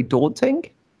have been pretty daunting.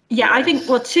 Yeah, I think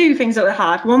 2 things that were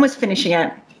hard. One was finishing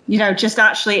it. Just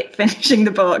actually finishing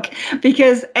the book,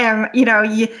 because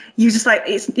you just like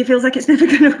it feels like it's never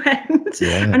going to end.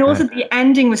 Yeah, and also the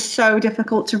ending was so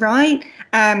difficult to write,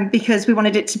 because we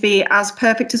wanted it to be as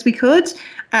perfect as we could,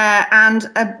 and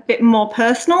a bit more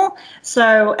personal.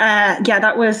 So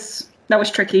that was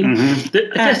tricky.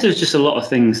 Mm-hmm. I guess there's just a lot of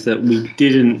things that we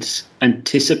didn't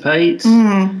anticipate.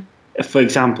 For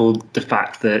example, the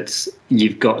fact that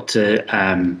you've got to,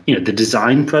 the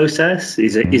design process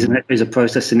is a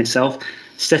process in itself.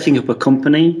 Setting up a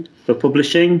company for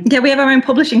publishing. Yeah, we have our own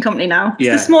publishing company now.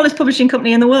 It's the smallest publishing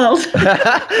company in the world.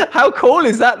 How cool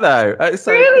is that, though? It's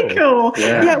so really cool.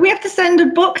 Yeah, we have to send a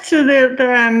book to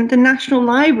the National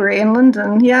Library in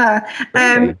London. Yeah,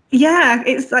 really? Yeah,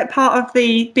 it's like part of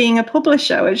the being a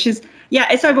publisher, which is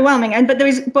it's overwhelming.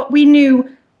 But we knew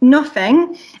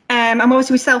nothing. And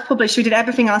obviously we self-published, we did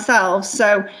everything ourselves.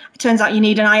 So it turns out you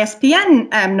need an ISBN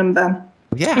number.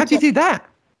 Yeah, how do you do that?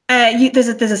 There's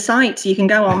a site you can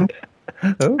go on.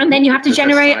 And then you have to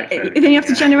generate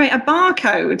a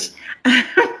barcode.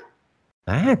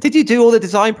 Did you do all the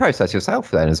design process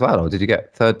yourself then as well, or did you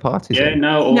get third parties? Yeah,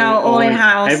 all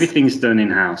in-house. Everything's done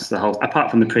in-house,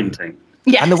 apart from the printing.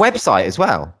 Yeah. And the website as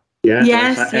well. Yeah.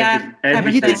 Yes,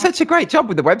 everything. You did such a great job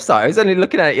with the website. I was only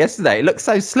looking at it yesterday. It looks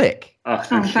so slick. Oh,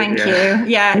 thank you.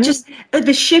 Yeah, just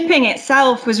the shipping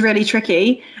itself was really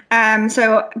tricky.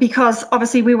 So because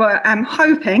obviously we were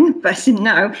hoping, but didn't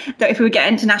know, that if we would get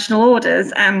international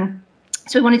orders,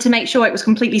 so we wanted to make sure it was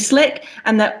completely slick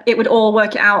and that it would all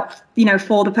work it out,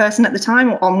 for the person at the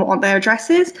time on what their address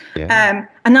is. Yeah.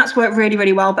 And that's worked really,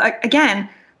 really well. But again,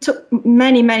 took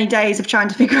many, many days of trying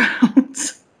to figure out.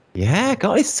 Yeah,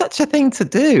 God, it's such a thing to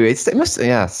do. It must,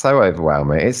 so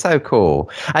overwhelming. It's so cool.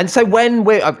 And so when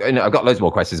I've got loads more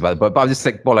questions about it, but I'm just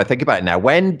while I think about it now,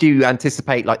 when do you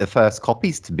anticipate like the first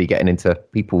copies to be getting into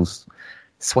people's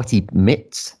sweaty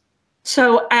mitts?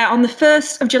 So on the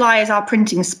 1st of July is our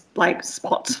printing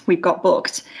spot we've got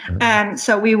booked.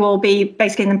 So we will be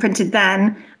basically getting them printed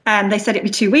then. They said it'd be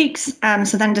 2 weeks.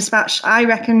 So then dispatch, I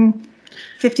reckon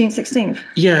 15th, 16th.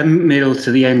 Yeah, middle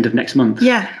to the end of next month.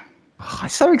 Yeah. Oh,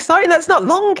 it's so exciting. That's not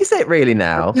long, is it, really,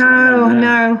 now?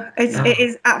 No. It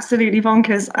is absolutely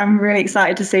bonkers. I'm really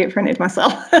excited to see it printed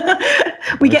myself.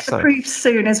 We get the proofs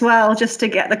soon as well, just to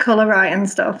get the colour right and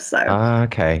stuff. So.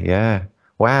 Okay, yeah.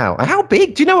 Wow. And how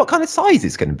big? Do you know what kind of size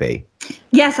it's going to be?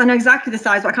 Yes, I know exactly the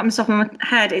size, but I can't remember off my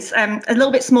head. It's a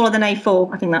little bit smaller than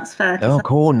A4. I think that's fair. Oh,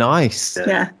 cool. Nice.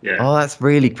 Yeah. Oh, that's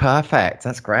really perfect.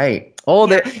 That's great. All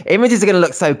the images are going to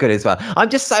look so good as well.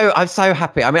 I'm so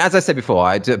happy. I mean, as I said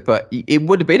before, but it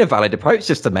would have been a valid approach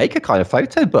just to make a kind of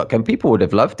photo book and people would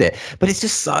have loved it. But it's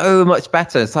just so much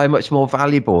better and so much more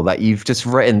valuable that you've just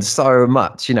written so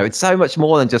much. It's so much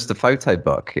more than just a photo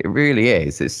book. It really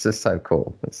is. It's just so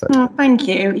cool. Thank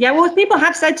you. Yeah, well, people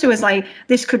have said to us, like,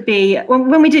 this could be,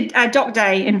 when we did Doc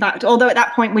Day, in fact, although at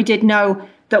that point we did know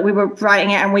that we were writing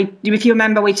it, and if you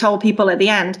remember, we told people at the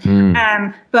end.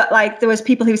 But like, there was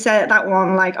people who said at that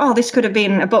one, like, "Oh, this could have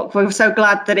been a book. We're so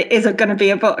glad that it isn't going to be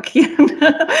a book."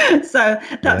 So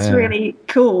that's really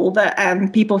cool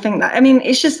that people think that. I mean,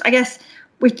 it's just, I guess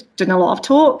we've done a lot of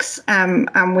talks,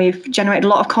 and we've generated a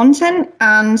lot of content,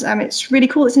 and it's really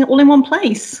cool. It's all in one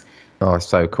place. Oh, it's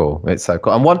so cool. It's so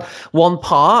cool. And one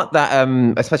part that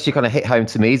especially kind of hit home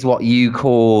to me is what you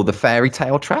call the fairy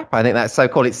tale trap. I think that's so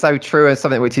cool. It's so true and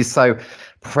something which is so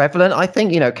prevalent. I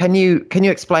think, can you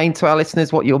explain to our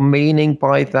listeners what you're meaning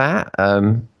by that?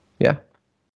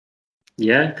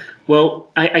 Yeah. Well,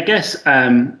 I guess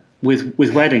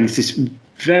with weddings, it's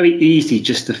very easy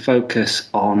just to focus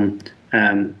on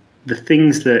the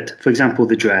things that, for example,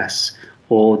 the dress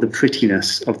or the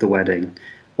prettiness of the wedding,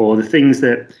 or the things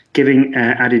that giving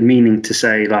added meaning to,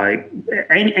 say, like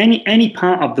any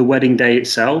part of the wedding day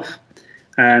itself,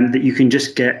 that you can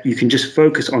just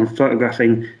focus on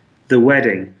photographing the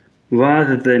wedding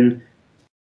rather than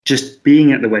just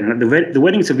being at the wedding. Like the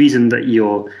wedding's a reason that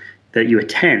you're that you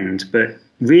attend, but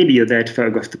really you're there to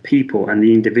photograph the people and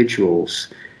the individuals,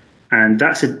 and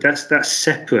that's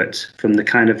separate from the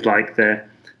kind of like the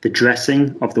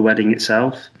dressing of the wedding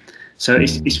itself. So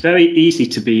it's very easy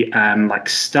to be like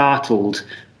startled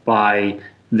by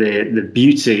the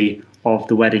beauty of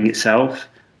the wedding itself,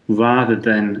 rather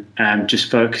than just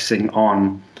focusing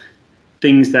on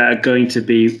things that are going to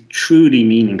be truly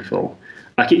meaningful.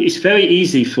 Like it's very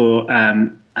easy for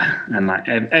and like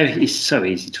it's so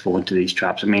easy to fall into these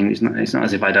traps. I mean, it's not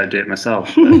as if I don't do it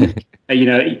myself. But, you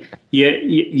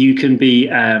can be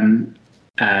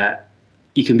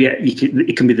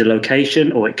it can be the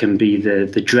location, or it can be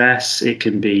the dress. It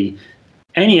can be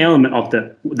any element of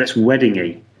that's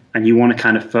weddingy, and you want to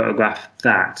kind of photograph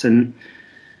that. And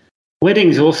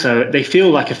weddings also, they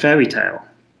feel like a fairy tale,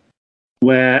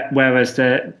 whereas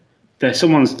they're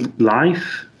someone's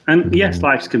life. And yes,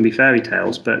 lives can be fairy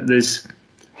tales, but there's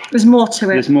more to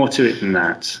it. There's more to it than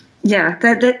that. Yeah,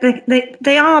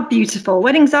 they are beautiful.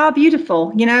 Weddings are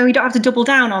beautiful. You don't have to double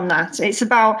down on that. It's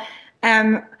about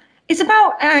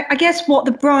I guess what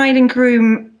the bride and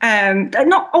groom,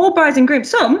 not all brides and grooms,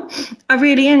 some are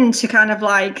really into kind of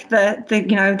like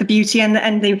the beauty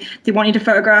and they want you to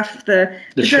photograph the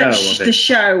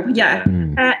show. Yeah.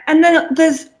 And then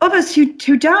there's others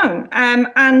who don't.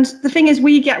 And the thing is,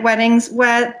 we get weddings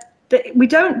where we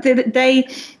don't,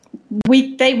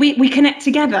 we connect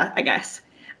together, I guess.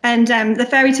 And the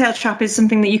fairy tale trap is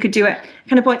something that you could do at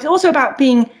kind of point. It's also about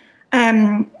being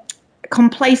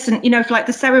complacent, for like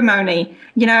the ceremony,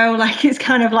 like it's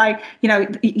kind of like,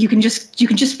 you can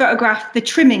just photograph the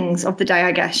trimmings of the day,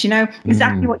 I guess,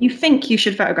 exactly what you think you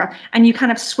should photograph, and you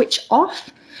kind of switch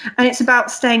off, and it's about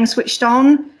staying switched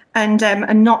on and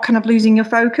not kind of losing your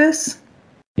focus.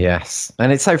 Yes,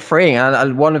 and it's so freeing.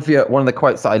 And one of the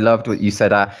quotes that I loved, what you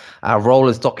said, our role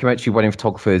as documentary wedding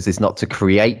photographers is not to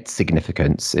create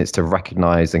significance, it's to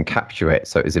recognize and capture it.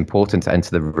 So it is important to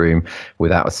enter the room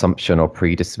without assumption or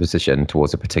predisposition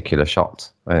towards a particular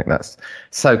shot. I think that's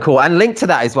so cool. And linked to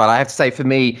that as well, I have to say, for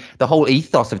me, the whole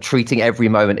ethos of treating every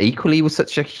moment equally was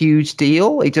such a huge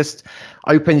deal. It just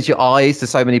opens your eyes to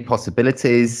so many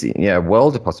possibilities, a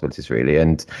world of possibilities, really.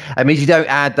 And it means you don't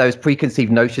add those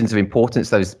preconceived notions of importance,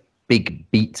 those big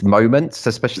beat moments,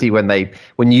 especially when they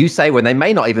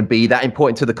may not even be that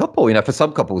important to the couple. For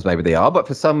some couples maybe they are, but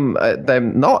for some they're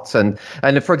not. And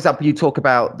for example, you talk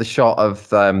about the shot of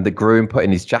the groom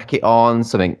putting his jacket on,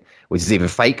 something which is either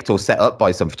faked or set up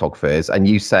by some photographers, and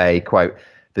you say, quote,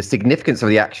 "The significance of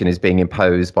the action is being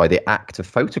imposed by the act of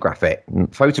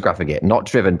photographing it, not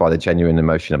driven by the genuine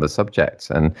emotion of the subject."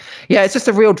 And yeah, it's just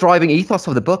a real driving ethos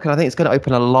of the book, and I think it's going to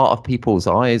open a lot of people's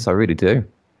eyes. I really do.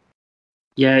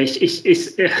 Yeah,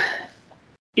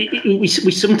 we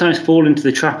sometimes fall into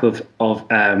the trap of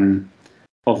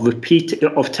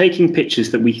taking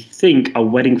pictures that we think are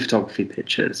wedding photography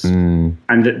pictures, and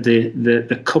that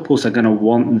the couples are going to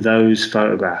want those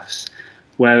photographs.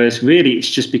 Whereas really it's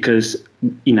just because,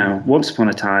 once upon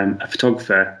a time, a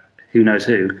photographer, who knows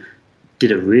who,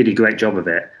 did a really great job of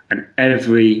it. And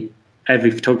every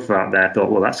photographer out there thought,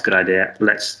 well, that's a good idea.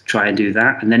 Let's try and do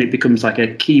that. And then it becomes like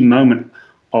a key moment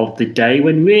of the day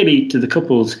when really to the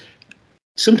couples,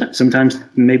 sometimes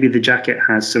maybe the jacket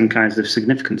has some kinds of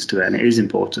significance to it and it is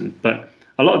important. But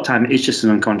a lot of time it's just an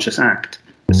unconscious act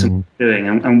that someone's doing.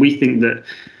 And we think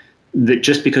that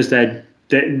just because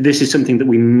this is something that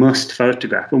we must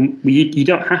photograph. Well, you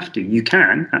don't have to. You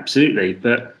can, absolutely,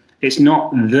 but it's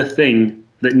not the thing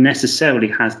that necessarily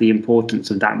has the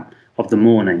importance of the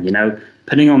morning.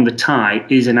 Putting on the tie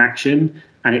is an action,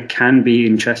 and it can be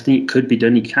interesting. It could be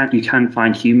done. You can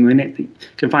find humor in it. You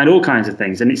can find all kinds of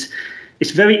things, and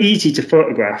it's very easy to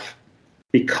photograph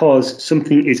because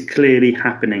something is clearly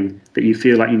happening that you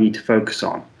feel like you need to focus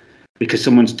on because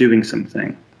someone's doing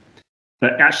something.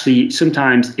 But actually,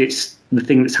 sometimes it's the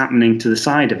thing that's happening to the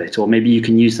side of it, or maybe you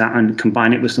can use that and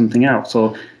combine it with something else,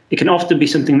 or it can often be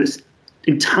something that's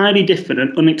entirely different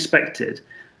and unexpected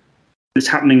that's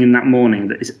happening in that morning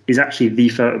that is actually the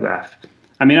photograph.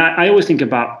 I mean, I always think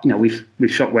about, we've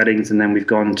shot weddings and then we've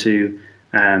gone to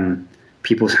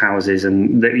people's houses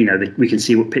and we can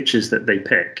see what pictures that they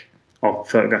pick of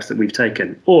photographs that we've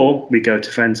taken, or we go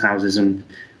to friends' houses and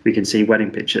we can see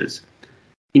wedding pictures.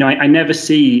 I never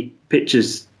see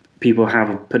pictures people have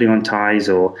of putting on ties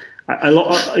or a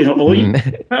lot, or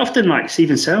quite often like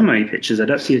even ceremony pictures. I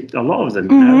don't see a lot of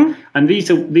them. And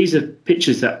these are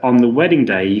pictures that on the wedding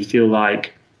day you feel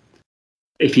like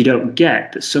if you don't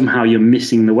get that somehow you're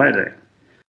missing the wedding.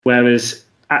 Whereas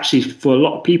actually for a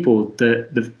lot of people,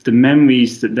 the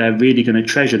memories that they're really going to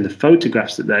treasure and the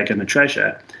photographs that they're going to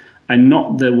treasure are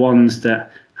not the ones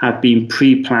that have been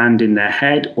pre-planned in their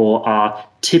head or are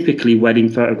typically wedding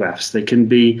photographs. They can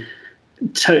be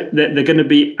they're going to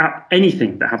be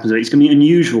anything that happens. It's going to be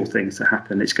unusual things that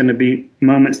happen. It's going to be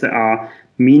moments that are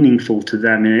meaningful to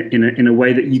them in a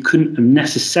way that you couldn't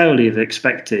necessarily have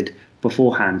expected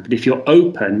beforehand. But if you're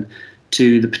open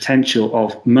to the potential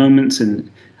of moments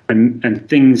and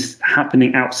things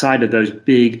happening outside of those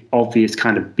big, obvious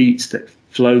kind of beats that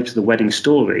flow to the wedding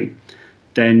story,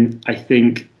 then I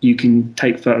think you can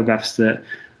take photographs that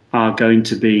are going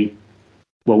to be,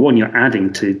 well, one, you're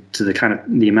adding to the kind of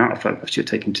the amount of photographs you're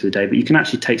taking to the day, but you can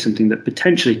actually take something that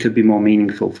potentially could be more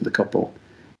meaningful for the couple.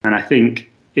 And I think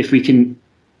if we can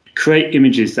create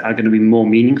images that are going to be more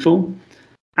meaningful,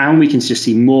 and we can just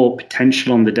see more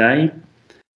potential on the day,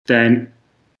 then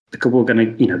the couple are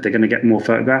going to, they're going to get more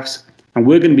photographs, and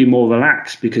we're going to be more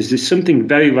relaxed, because there's something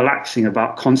very relaxing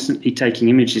about constantly taking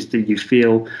images that you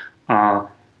feel are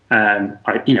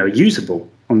usable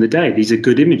on the day. These are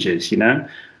good images, even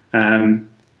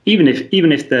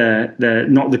if they're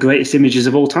not the greatest images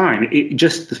of all time.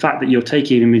 Just the fact that you're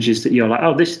taking images that you're like,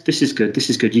 oh, this is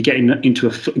good. You get into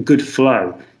a good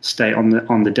flow state on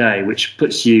the day, which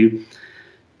puts you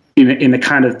in a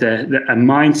kind of a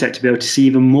mindset to be able to see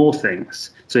even more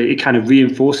things. So it kind of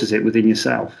reinforces it within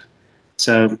yourself.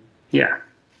 So yeah.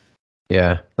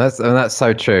 Yeah, that's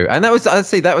so true. And that was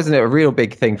a real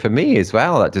big thing for me as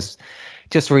well. That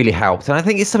just really helped. And I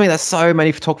think it's something that so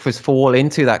many photographers fall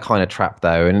into, that kind of trap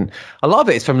though. And a lot of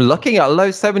it is from looking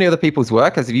at so many other people's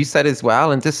work, as you said as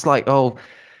well, and just like, oh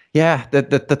yeah,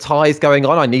 the tie is going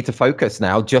on, I need to focus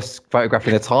now, just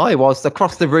photographing the tie, whilst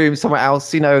across the room somewhere else,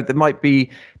 there might be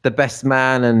the best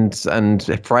man and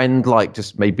a friend, like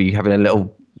just maybe having a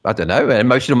little, I don't know, an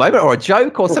emotional moment or a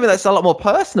joke or something that's a lot more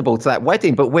personable to that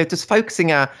wedding, but we're just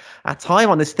focusing our time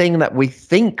on this thing that we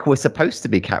think we're supposed to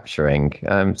be capturing.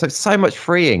 So it's so much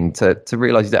freeing to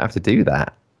realize you don't have to do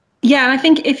that. Yeah, and I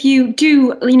think if you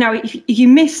do, if you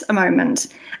miss a moment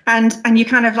and you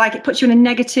kind of like, it puts you in a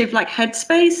negative like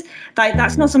headspace,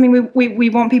 that's not something we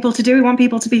want people to do. We want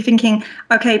people to be thinking,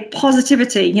 okay,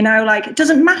 positivity, like it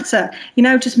doesn't matter,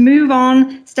 just move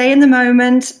on, stay in the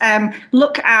moment,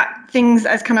 look at things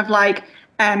as kind of like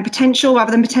potential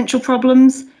rather than potential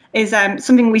problems. Is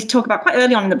something we talk about quite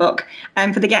early on in the book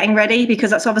for the getting ready,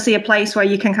 because that's obviously a place where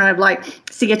you can kind of like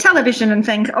see a television and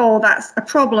think, oh, that's a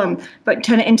problem, but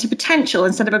turn it into potential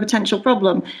instead of a potential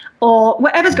problem, or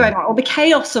whatever's going on, or the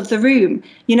chaos of the room,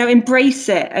 embrace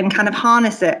it and kind of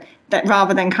harness it, that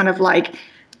rather than kind of like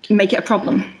make it a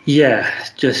problem. Yeah,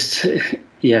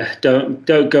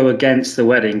 don't go against the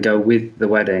wedding, go with the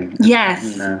wedding.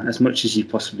 Yes. As much as you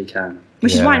possibly can.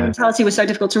 Which is why Mentality was so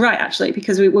difficult to write, actually,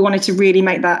 because we wanted to really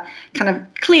make that kind of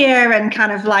clear and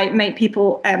kind of like make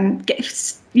people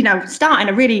start in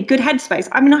a really good headspace.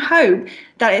 I mean, I hope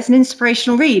that it's an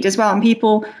inspirational read as well, and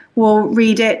people will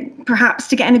read it perhaps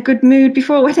to get in a good mood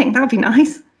before a wedding. That would be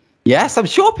nice. Yes, I'm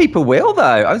sure people will,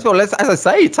 though. As I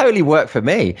say, it totally worked for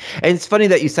me. And it's funny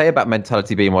that you say about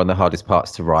Mentality being one of the hardest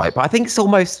parts to write, but I think it's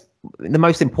almost the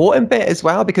most important bit as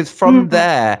well, because from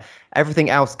there,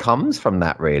 everything else comes from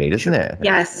that, really, doesn't it?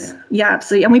 Yes, yeah,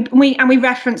 absolutely. And we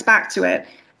reference back to it,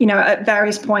 at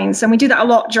various points, and we do that a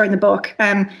lot during the book.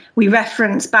 We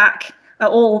reference back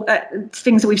all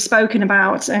things that we've spoken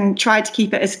about and try to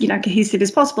keep it as cohesive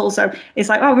as possible. So it's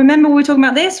like, oh, remember we were talking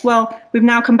about this? Well, we've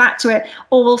now come back to it.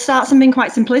 Or we'll start something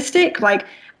quite simplistic, like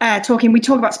we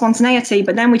talk about spontaneity,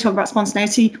 but then we talk about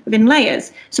spontaneity within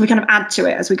layers. So we kind of add to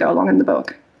it as we go along in the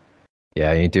book.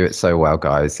 Yeah, you do it so well,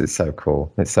 guys. It's so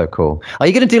cool. It's so cool. Are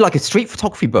you going to do like a street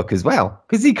photography book as well?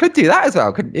 Because you could do that as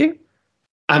well, couldn't you?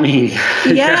 I mean,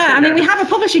 yeah. I mean, we have a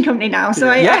publishing company now,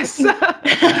 so yes.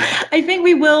 I think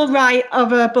we will write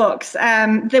other books.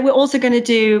 That we're also going to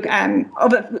do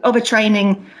other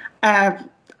training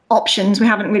options. We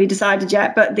haven't really decided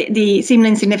yet, but the Seemingly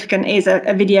Insignificant is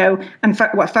a video and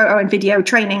photo and video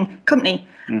training company.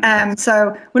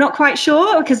 So we're not quite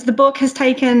sure, because the book has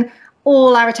taken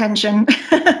all our attention,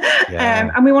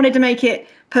 and we wanted to make it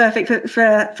perfect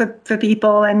for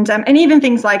people, and even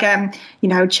things like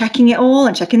checking it all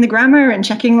and checking the grammar and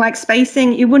checking like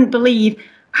spacing. You wouldn't believe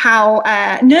how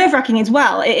nerve-wracking as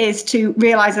well it is to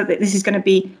realize that this is going to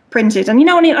be printed. And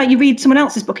when you read someone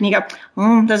else's book and you go,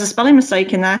 oh, there's a spelling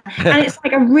mistake in there, and it's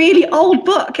like a really old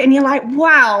book, and you're like,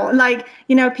 wow, like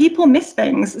people miss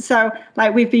things. So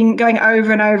like we've been going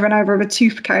over and over and over with a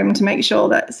tooth comb to make sure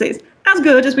that it's as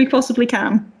good as we possibly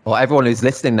can. Well, everyone who's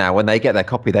listening now, when they get their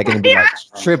copy, they're going to be like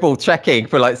triple checking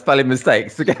for like spelling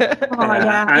mistakes.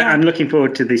 I'm looking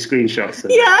forward to the screenshots.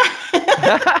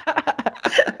 Yeah.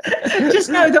 Just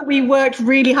know that we worked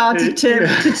really hard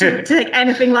to take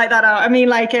anything like that out. I mean,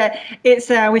 like it's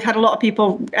we've had a lot of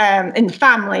people in the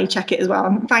family check it as well,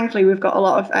 and thankfully we've got a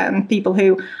lot of people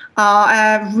who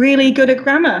are really good at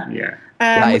grammar. Yeah.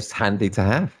 That is handy to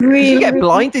have. Really, you get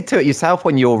blinded to it yourself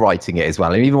when you're writing it as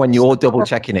well, and even when you're double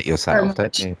checking it yourself,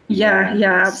 don't you? Yeah,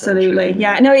 absolutely.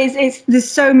 Yeah, no, it's there's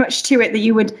so much to it that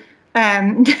you would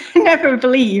never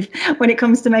believe when it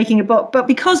comes to making a book. But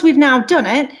because we've now done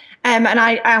it,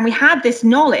 and we have this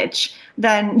knowledge,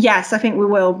 then yes, I think we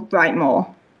will write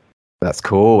more. That's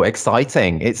cool.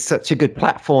 Exciting. It's such a good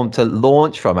platform to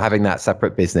launch from, having that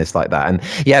separate business like that. And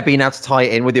yeah, being able to tie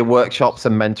it in with your workshops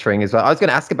and mentoring as well. I was going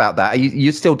to ask about that. Are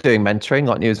you're still doing mentoring,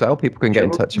 aren't you, as well? People can get in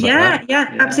touch about that.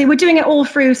 Yeah, absolutely. We're doing it all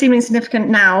through Seemingly Significant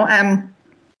now.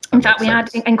 In fact, we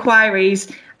had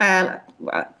inquiries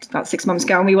about 6 months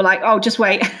ago, and we were like, oh, just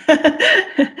wait.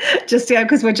 Just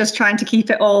because we're just trying to keep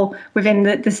it all within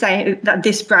the same,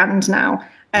 this brand now.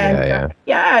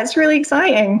 Yeah, it's really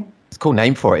exciting. It's a cool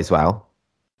name for it as well.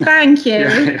 Thank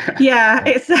you. Yeah,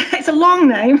 it's a long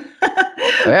name.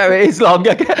 Yeah, it is long,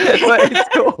 but it's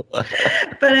cool.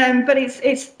 But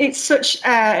it's such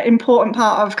an important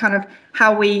part of kind of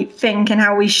how we think and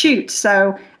how we shoot.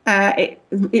 So it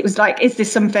was like, is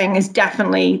this something? Is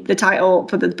definitely the title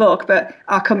for the book, but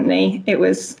our company, it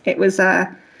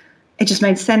just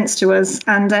made sense to us,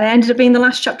 and it ended up being the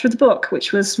last chapter of the book,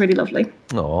 which was really lovely.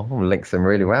 Oh, links them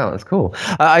really well. That's cool.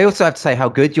 I also have to say how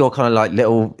good your kind of like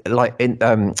little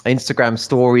Instagram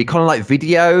story, kind of like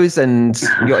videos and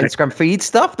your Instagram feed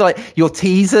stuff, like your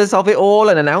teasers of it all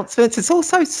and announcements. It's all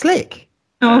so slick.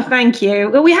 Oh, thank you.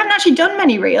 Well, we haven't actually done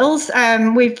many reels.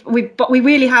 But we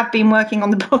really have been working on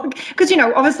the book, because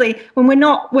obviously when we're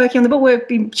not working on the book, we've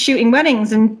been shooting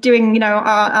weddings and doing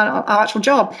our actual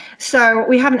job. So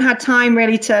we haven't had time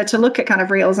really to look at kind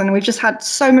of reels, and we've just had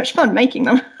so much fun making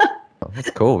them. Oh,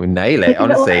 that's cool. We nail it,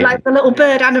 honestly. Like the little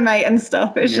bird animate and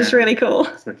stuff. It's just really cool.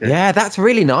 Okay. Yeah, that's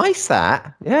really nice.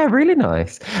 Yeah, really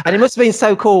nice. And it must have been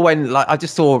so cool when, like, I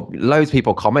just saw loads of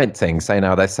people commenting saying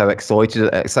how they're so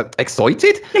excited.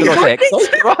 Excited? Did I say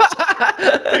excited?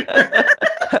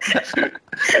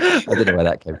 I don't know where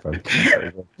that came from.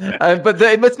 But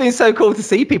it must have been so cool to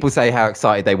see people say how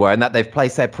excited they were and that they've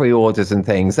placed their pre-orders and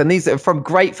things. And these are from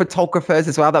great photographers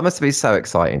as well. That must have been so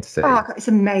exciting to see. Oh, it's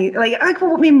amazing. I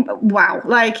mean, wow.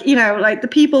 Like the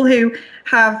people who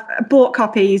have bought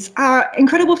copies are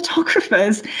incredible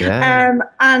photographers. Yeah.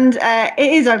 And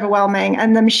it is overwhelming,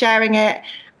 and them sharing it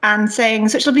and saying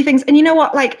such lovely things. And you know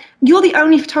what? Like, you're the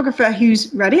only photographer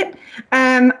who's read it.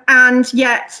 And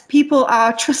yet people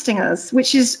are trusting us,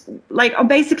 which is like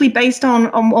basically based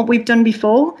on what we've done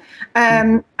before.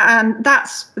 And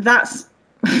that's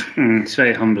it's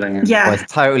very humbling. Yeah. Well,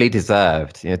 it's totally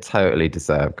deserved. You're totally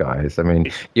deserved, guys. I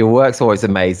mean, your work's always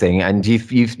amazing, and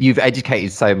you've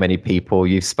educated so many people.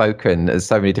 You've spoken as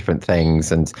so many different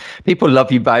things, and people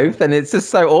love you both. And it's just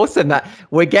so awesome that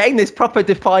we're getting this proper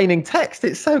defining text.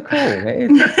 It's so cool.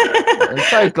 I'm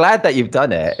so glad that you've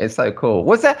done it. It's so cool.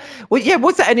 Was there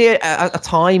any a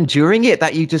time during it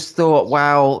that you just thought,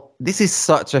 wow, this is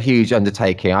such a huge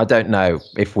undertaking. I don't know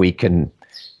if we can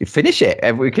finish it,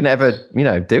 if we can ever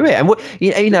do it?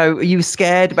 And are you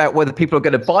scared about whether people are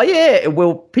going to buy it?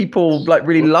 Will people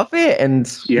really love it?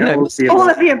 And all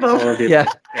of the above. Yeah.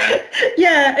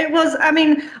 Yeah, it was. I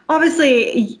mean,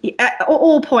 obviously at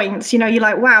all points, you're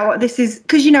like, wow, this is,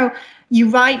 because you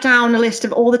write down a list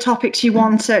of all the topics you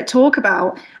want to talk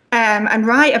about and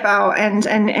write about and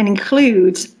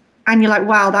include. And you're like,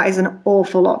 wow, that is an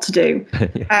awful lot to do.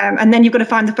 Yeah. And then you've got to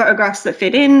find the photographs that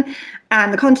fit in,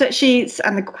 and the contact sheets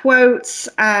and the quotes.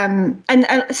 And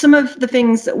some of the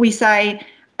things that we say,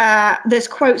 there's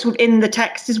quotes within the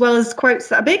text as well as quotes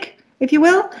that are big, if you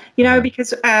will,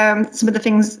 because some of the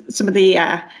things, some of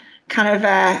the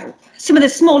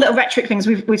small little rhetoric things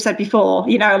we've said before,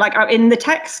 like are in the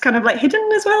text, kind of like hidden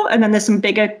as well. And then there's some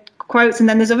bigger quotes, and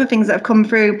then there's other things that have come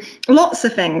through, lots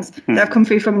of things that have come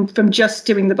through from just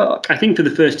doing the book. I think for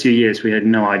the first 2 years we had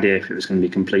no idea if it was going to be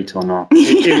complete or not.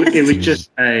 It was just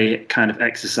a kind of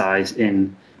exercise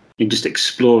in just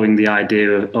exploring the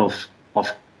idea of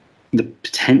the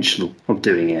potential of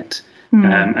doing it,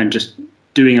 and just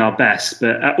doing our best.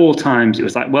 But at all times it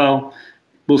was like, well,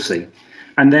 we'll see.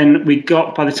 And then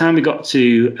by the time we got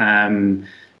to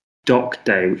Doc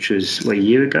Day, which was a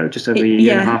year ago, just over a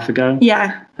year and a half ago.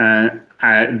 Yeah.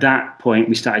 At that point,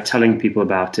 we started telling people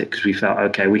about it because we felt,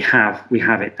 okay, we have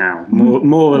it now, more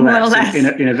or less.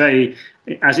 In a very,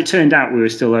 as it turned out, we were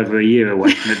still over a year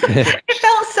away from it. It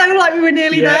felt so like we were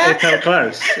nearly there. It felt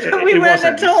close. We weren't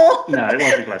at all. No, it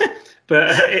wasn't close. But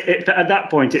at that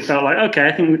point, it felt like, okay,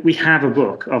 I think we have a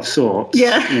book of sorts,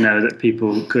 that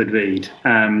people could read.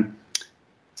 Cool.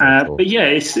 But yeah,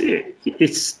 it's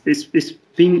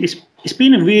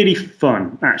been a really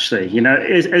fun, actually.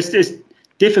 As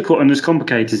difficult and as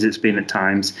complicated as it's been at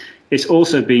times, it's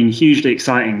also been hugely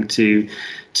exciting to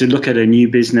look at a new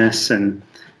business and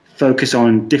focus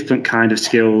on different kind of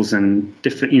skills and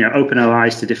different, open our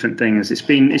eyes to different things. It's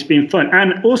been fun,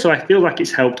 and also I feel like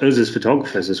it's helped us as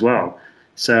photographers as well.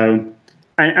 So,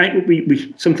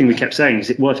 we something we kept saying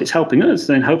is, well, if it's helping us,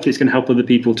 then hopefully it's going to help other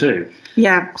people too.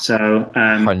 Yeah. So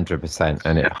 100%,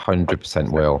 and it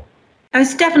 100% will.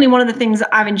 It's definitely one of the things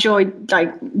that I've enjoyed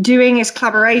doing is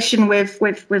collaboration with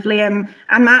Liam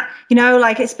and Matt.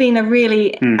 It's been a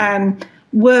really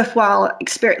worthwhile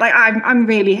experience. I'm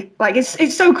really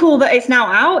it's so cool that it's now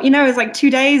out. It's 2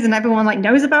 days and everyone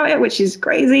knows about it, which is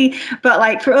crazy.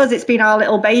 But for us, it's been our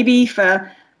little baby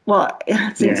for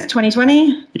since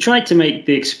 2020. We tried to make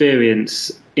the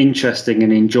experience interesting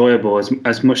and enjoyable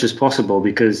as much as possible,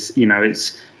 because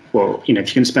it's if you're going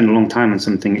to spend a long time on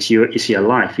something, it's your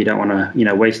life. You don't want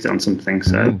to waste it on something.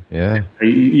 So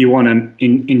you want to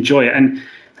enjoy it. And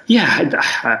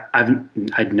I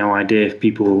had no idea if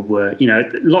people were,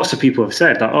 lots of people have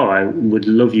said that, I would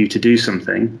love you to do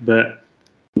something, but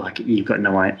you've got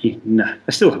no idea. No,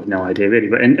 I still have no idea really.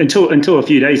 But until a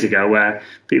few days ago, where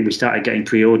we started getting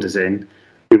pre-orders in,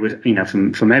 it was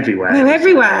from everywhere. We're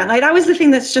everywhere. That was the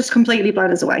thing that's just completely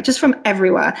blown us away. Just from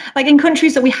everywhere, in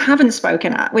countries that we haven't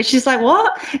spoken at, which is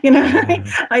what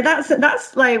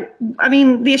that's I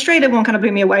mean, the Australian one kind of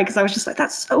blew me away because I was just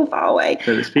that's so far away.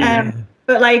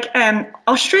 But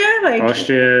Austria,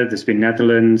 Austria, there's been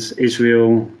Netherlands,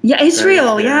 Israel. Yeah,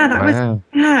 Israel. It's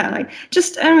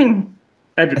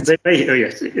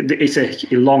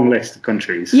a long list of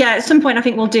countries. Yeah, at some point I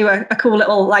think we'll do a cool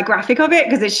little graphic of it,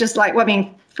 because it's just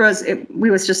for us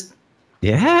we was just.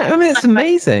 Yeah, I mean, it's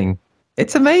amazing.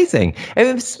 It's amazing.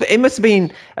 It must have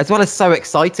been, as well as so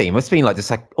exciting, it must have been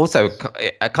also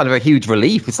a kind of a huge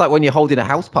relief. It's like when you're holding a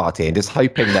house party and just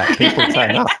hoping that people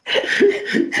turn up.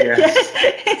 Yeah,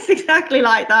 it's exactly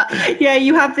like that. Yeah,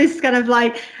 you have this kind of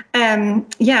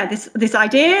this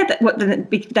idea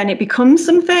that then it becomes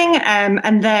something,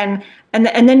 and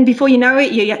then before you know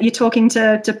it, you're talking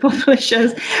to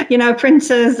publishers,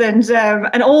 printers,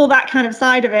 and all that kind of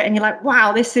side of it, and you're like,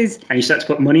 wow, this is. And you start to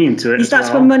put money into it. You start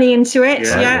to put money into it.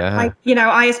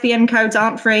 ISBN codes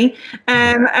aren't free,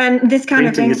 and this kind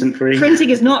of thing. Printing isn't free. Printing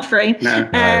is not free.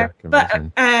 No. But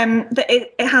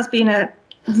it has been a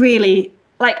really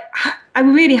I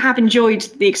really have enjoyed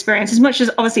the experience, as much as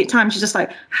obviously at times you're just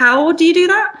how do you do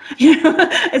that?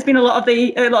 It's been a lot of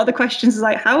the questions is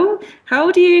how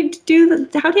do you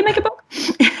make a book?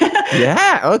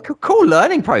 Yeah, cool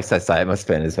learning process that it must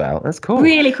have been as well. That's cool.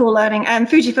 Really cool learning.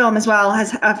 Fujifilm as well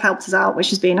have helped us out, which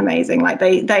has been amazing.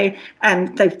 They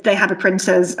have a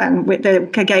printers and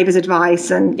they gave us advice,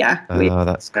 and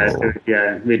that's cool.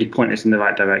 Really point us in the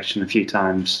right direction a few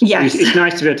times. Yes. It's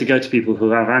nice to be able to go to people who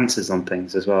have answers on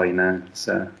things as well,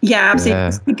 So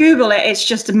absolutely. You Google it, it's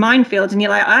just a minefield, and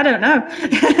you're like, I don't know.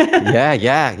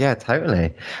 yeah,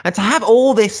 totally. And to have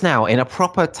all this now in a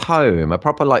proper tome, a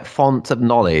proper font of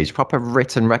knowledge, proper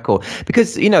written record,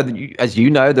 because as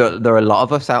there are a lot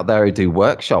of us out there who do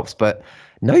workshops, but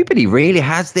nobody really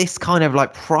has this kind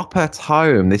of proper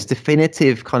tome, this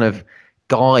definitive kind of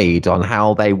guide on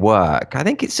how they work. I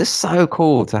think it's just so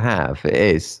cool to have. It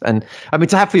is, and I mean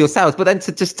to have for yourselves, but then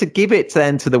to give it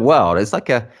to the world, it's like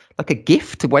a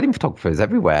gift to wedding photographers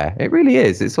everywhere. It really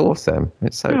is. It's awesome.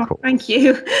 It's so cool. Thank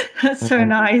you. That's so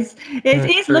nice.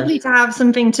 It's lovely to have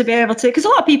something to be able to, because a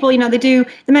lot of people, they do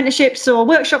the mentorships or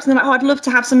workshops and they're like, I'd love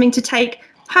to have something to take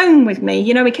home with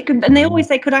me, and they always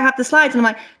say, could I have the slides? And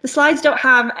I'm like, the slides don't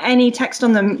have any text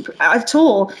on them at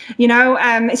all,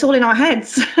 it's all in our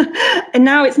heads. And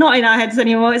now it's not in our heads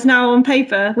anymore, it's now on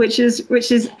paper, which is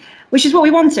what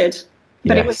we wanted,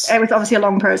 but yes. it was obviously a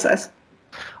long process.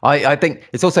 I think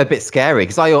it's also a bit scary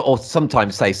because I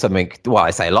sometimes say something. Well, I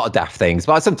say a lot of daft things,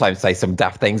 but I sometimes say some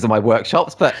daft things in my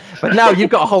workshops. But now you've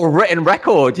got a whole written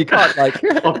record. You can't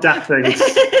of daft things.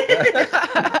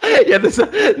 Yeah, there's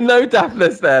no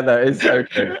daftness there. Though it's so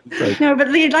true. No, but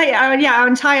our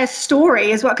entire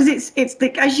story as well, because it's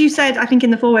as you said, I think in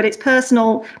the foreword, it's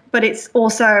personal, but it's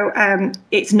also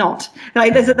it's not.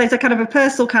 There's a kind of a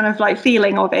personal kind of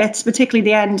feeling of it, particularly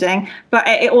the ending, but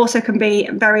it also can be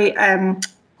very.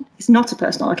 It's not a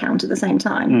personal account at the same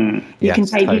time. You can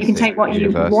take what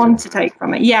universal. You want to take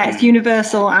from it. Yeah, it's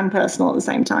universal and personal at the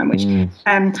same time, which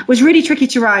was really tricky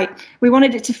to write. We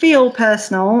wanted it to feel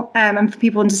personal and for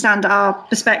people to understand our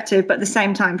perspective, but at the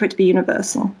same time for it to be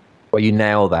universal. Well, you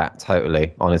nail that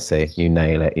totally. Honestly, you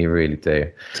nail it. You really do.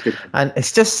 And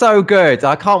it's just so good.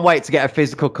 I can't wait to get a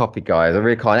physical copy, guys. I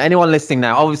really can't. Anyone listening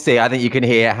now, obviously, I think you can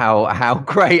hear how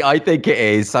great I think it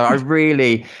is. So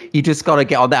you just got to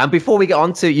get on that. And before we get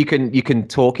on to, you can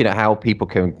talk, how people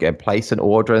can place an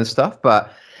order and stuff.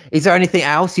 But is there anything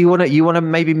else you want to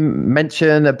maybe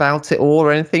mention about it all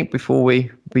or anything before we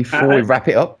wrap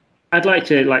it up? I'd like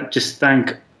to just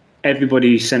thank everybody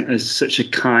who sent us such a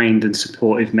kind and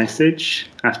supportive message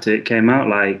after it came out,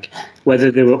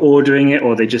 whether they were ordering it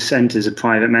or they just sent us a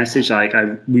private message.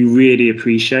 We really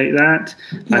appreciate that.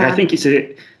 I think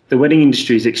the wedding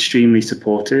industry is extremely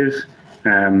supportive,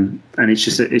 and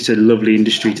it's a lovely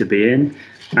industry to be in.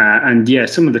 And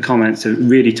some of the comments have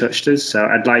really touched us. So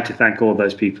I'd like to thank all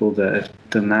those people that have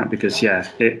done that, because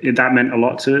that meant a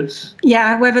lot to us.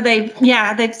 Yeah, whether they've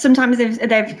sometimes they've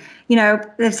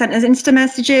sent us Insta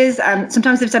messages.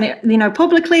 Sometimes they've done it,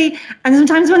 publicly, and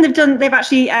sometimes when they've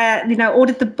actually,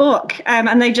 ordered the book,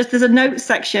 and there's a notes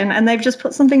section, and they've just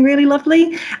put something really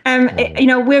lovely.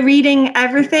 We're reading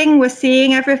everything, we're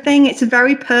seeing everything. It's a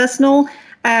very personal.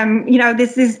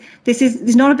 This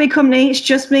is not a big company. It's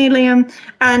just me and Liam,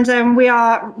 and we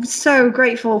are so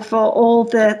grateful for all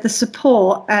the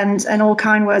support and all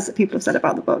kind words that people have said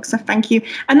about the book. So thank you.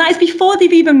 And that is before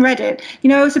they've even read it.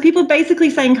 So people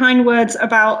basically saying kind words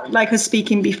about us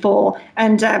speaking before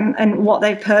and what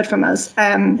they've heard from us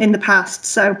in the past.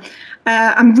 So.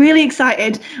 I'm really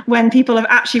excited when people have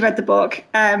actually read the book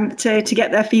to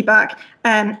get their feedback.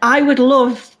 I would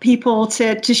love people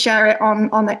to share it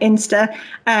on the Insta,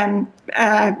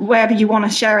 wherever you want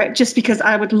to share it, just because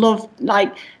I would love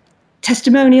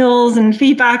testimonials and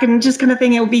feedback and just kind of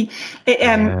thing.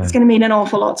 It's going to mean an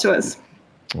awful lot to us.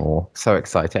 Oh, so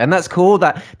excited. And that's cool,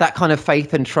 that kind of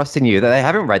faith and trust in you, that they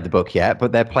haven't read the book yet,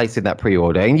 but they're placing that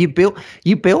pre-order. And you build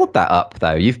that up,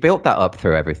 though. You've built that up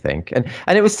through everything.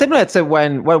 And it was similar to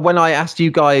when I asked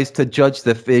you guys to judge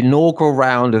the inaugural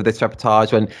round of this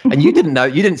reportage, and you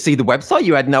didn't see the website,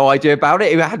 you had no idea about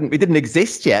it. It didn't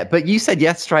exist yet, but you said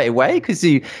yes straight away because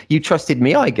you trusted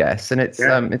me, I guess. And it's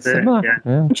similar.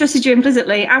 Yeah. We trusted you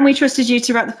implicitly, and we trusted you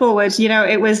to write the forward.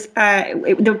 It was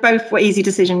they both were easy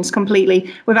decisions completely.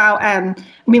 Without,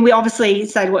 we obviously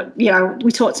said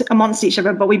we talked amongst each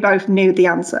other, but we both knew the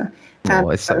answer.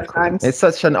 It's so cool. It's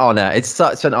such an honor. It's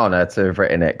such an honor to have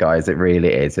written it, guys. It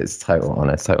really is. It's total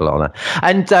honor.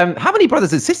 And how many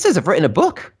brothers and sisters have written a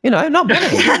book? Not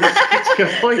many. That's a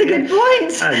good point. That's a good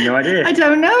point. I have no idea. I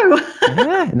don't know.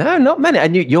 Yeah, no, not many.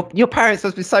 And your parents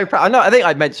must be so proud. I think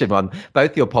I mentioned on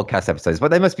both your podcast episodes,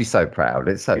 but they must be so proud.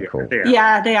 It's so cool.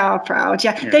 Yeah, they are proud.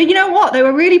 Yeah. They, you know what? They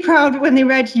were really proud when they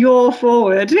read your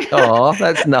forward. Oh,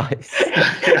 that's nice.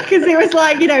 Because it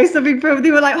was something from,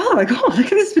 they were like, oh my God, look at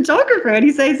this photographer. And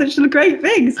he's saying such great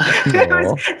things.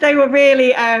 They were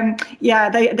really,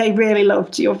 they really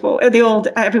loved your forward.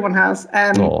 Everyone has.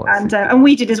 And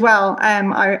we did as well.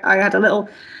 I had a little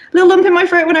lump in my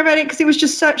throat when I read it, because it was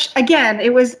just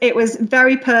it was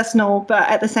very personal, but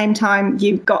at the same time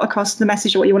you got across the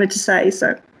message of what you wanted to say.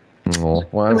 So Oh,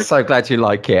 well, I'm so glad you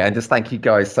like it, and just thank you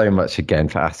guys so much again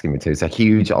for asking me to. It's a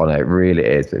huge honor. It really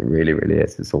is. It really, really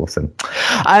is. It's awesome.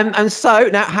 And so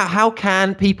now, how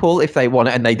can people, if they want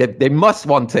it, and they must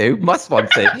want to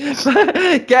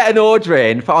get an order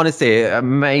in for, honestly,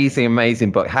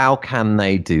 amazing book? How can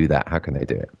they do that? How can they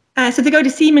do it? So they go to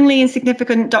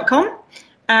seeminglyinsignificant.com.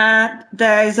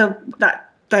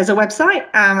 There's a website,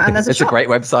 and there's a shop. A great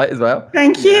website as well.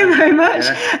 Thank you very much.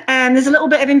 And there's a little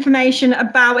bit of information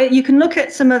about it. You can look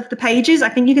at some of the pages. I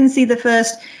think you can see the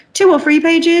first 2 or 3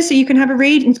 pages, so you can have a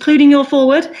read, including your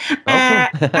forward.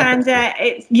 And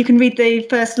you can read the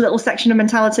first little section of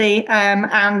mentality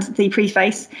and the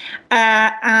preface.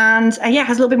 It has a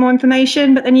little bit more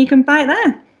information, but then you can buy it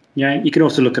there. Yeah, you can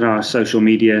also look at our social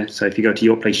media. So if you go to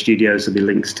York Place Studios, there'll be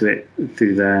links to it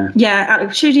through there. Yeah,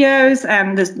 Outlook Studios.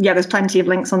 There's plenty of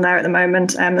links on there at the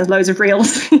moment. There's loads of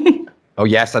reels. Oh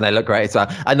yes, and they look great as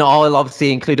well. And I'll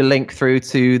obviously include a link through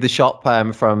to the shop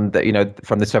from this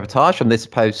reportage, from this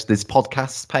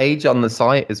podcast page on the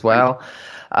site as well.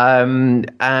 What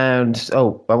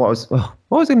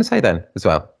was I going to say then as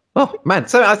well? Oh man,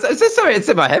 sorry, it's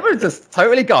in my head. We're just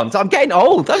totally gone. So I'm getting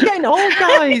old, guys.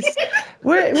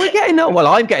 We're getting old. Well,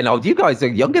 I'm getting old. You guys are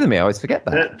younger than me. I always forget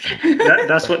that.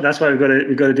 That's why we've got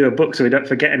to do a book so we don't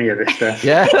forget any of this stuff.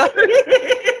 Yeah.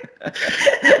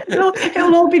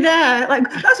 It'll all be there.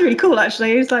 That's really cool,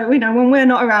 actually. It's when we're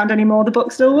not around anymore, the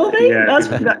book still will be. Yeah, that's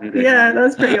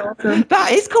pretty awesome.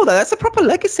 That is cool though. That's a proper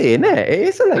legacy, isn't it? It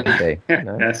is a legacy.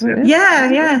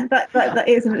 Yeah. That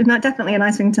is definitely a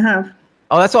nice thing to have.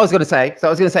 Oh, that's what I was going to say.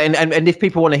 And if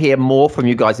people want to hear more from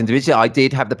you guys individually, I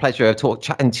did have the pleasure of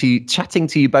chatting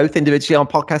to you both individually on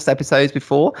podcast episodes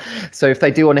before. So if they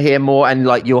do want to hear more and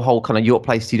like your whole kind of York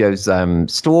Place Studios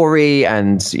story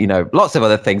and, you know, lots of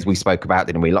other things we spoke about,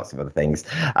 didn't we? Lots of other things.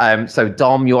 So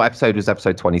Dom, your episode was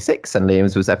episode 26 and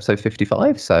Liam's was episode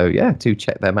 55. So yeah, do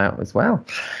check them out as well.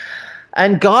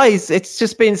 And guys, it's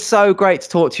just been so great to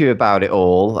talk to you about it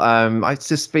all. It's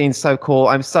just been so cool.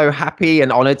 I'm so happy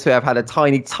and honoured to have had a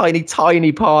tiny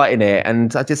part in it.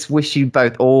 And I just wish you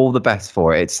both all the best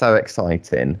for it. It's so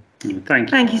exciting.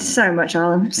 Thank you so much,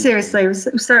 Alan. Seriously,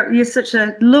 you're such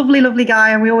a lovely guy,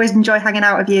 and we always enjoy hanging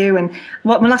out with you. And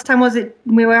what my last time was it?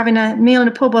 We were having a meal in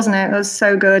a pub, wasn't it? It was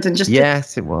so good, and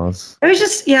yes, it was. It was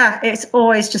just it's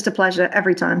always just a pleasure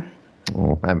every time.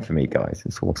 Oh, and for me, guys,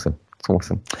 it's awesome. It's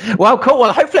awesome. Well, cool.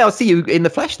 Well, hopefully I'll see you in the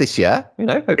flesh this year. You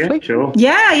know, hopefully. Yeah, sure.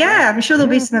 Yeah. I'm sure there'll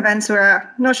be some events where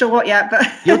I'm not sure what yet, but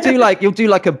you'll do like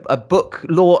a book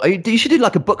law. You should do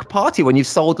like a book party when you've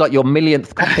sold like your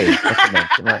millionth copy. Or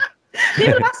something.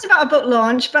 People have asked about a book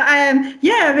launch, but maybe.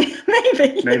 Yeah,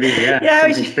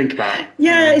 something to think about.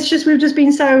 Yeah, it's just we've just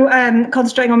been so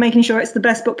concentrating on making sure it's the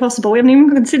best book possible. We haven't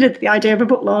even considered the idea of a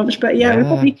book launch, but we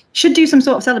probably should do some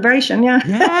sort of celebration.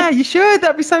 Yeah, you should.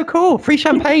 That'd be so cool. Free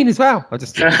champagne as well. Were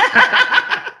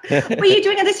you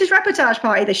doing a This Is Reportage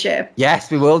party this year?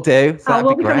 Yes, we will do. So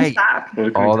that'd be great.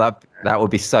 That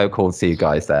would be so cool to see you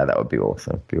guys there. That would be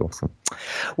awesome.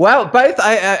 Well, both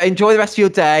enjoy the rest of your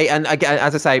day. And again,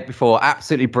 as I say before,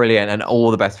 absolutely brilliant and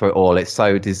all the best for it all. It's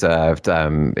so deserved.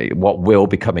 What will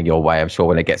be coming your way, I'm sure,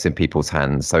 when it gets in people's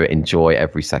hands. So enjoy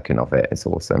every second of it. It's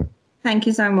awesome. Thank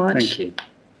you so much. Thank you.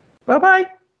 Bye-bye.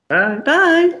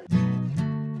 Bye.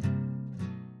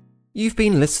 You've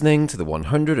been listening to the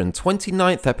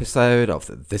 129th episode of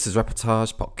the This Is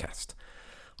Reportage podcast.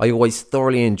 I always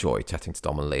thoroughly enjoy chatting to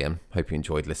Dom and Liam. Hope you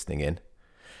enjoyed listening in.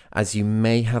 As you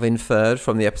may have inferred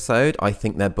from the episode, I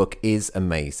think their book is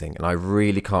amazing and I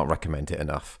really can't recommend it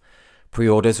enough.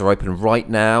 Pre-orders are open right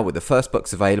now with the first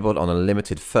books available on a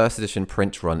limited first edition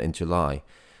print run in July.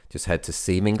 Just head to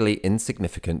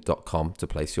seeminglyinsignificant.com to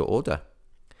place your order.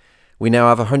 We now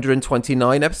have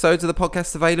 129 episodes of the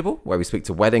podcast available, where we speak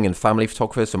to wedding and family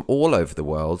photographers from all over the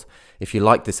world. If you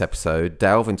like this episode,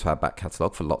 delve into our back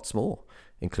catalogue for lots more,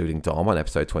 including Dom on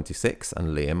episode 26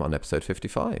 and Liam on episode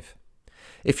 55.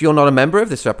 If you're not a member of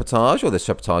This Reportage or This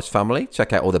Reportage family,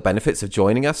 check out all the benefits of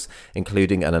joining us,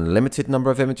 including an unlimited number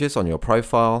of images on your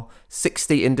profile,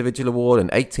 60 individual award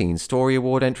and 18 story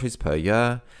award entries per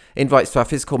year, invites to our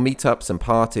physical meetups and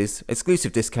parties,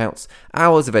 exclusive discounts,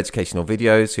 hours of educational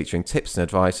videos featuring tips and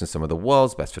advice from some of the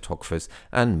world's best photographers,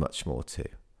 and much more too.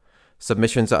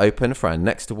 Submissions are open for our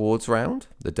next awards round.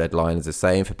 The deadline is the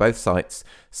same for both sites.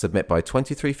 Submit by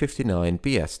 23:59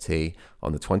 BST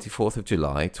on the 24th of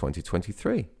July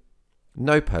 2023.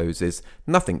 No poses,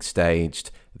 nothing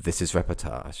staged. This is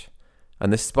Reportage.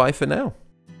 And this is bye for now.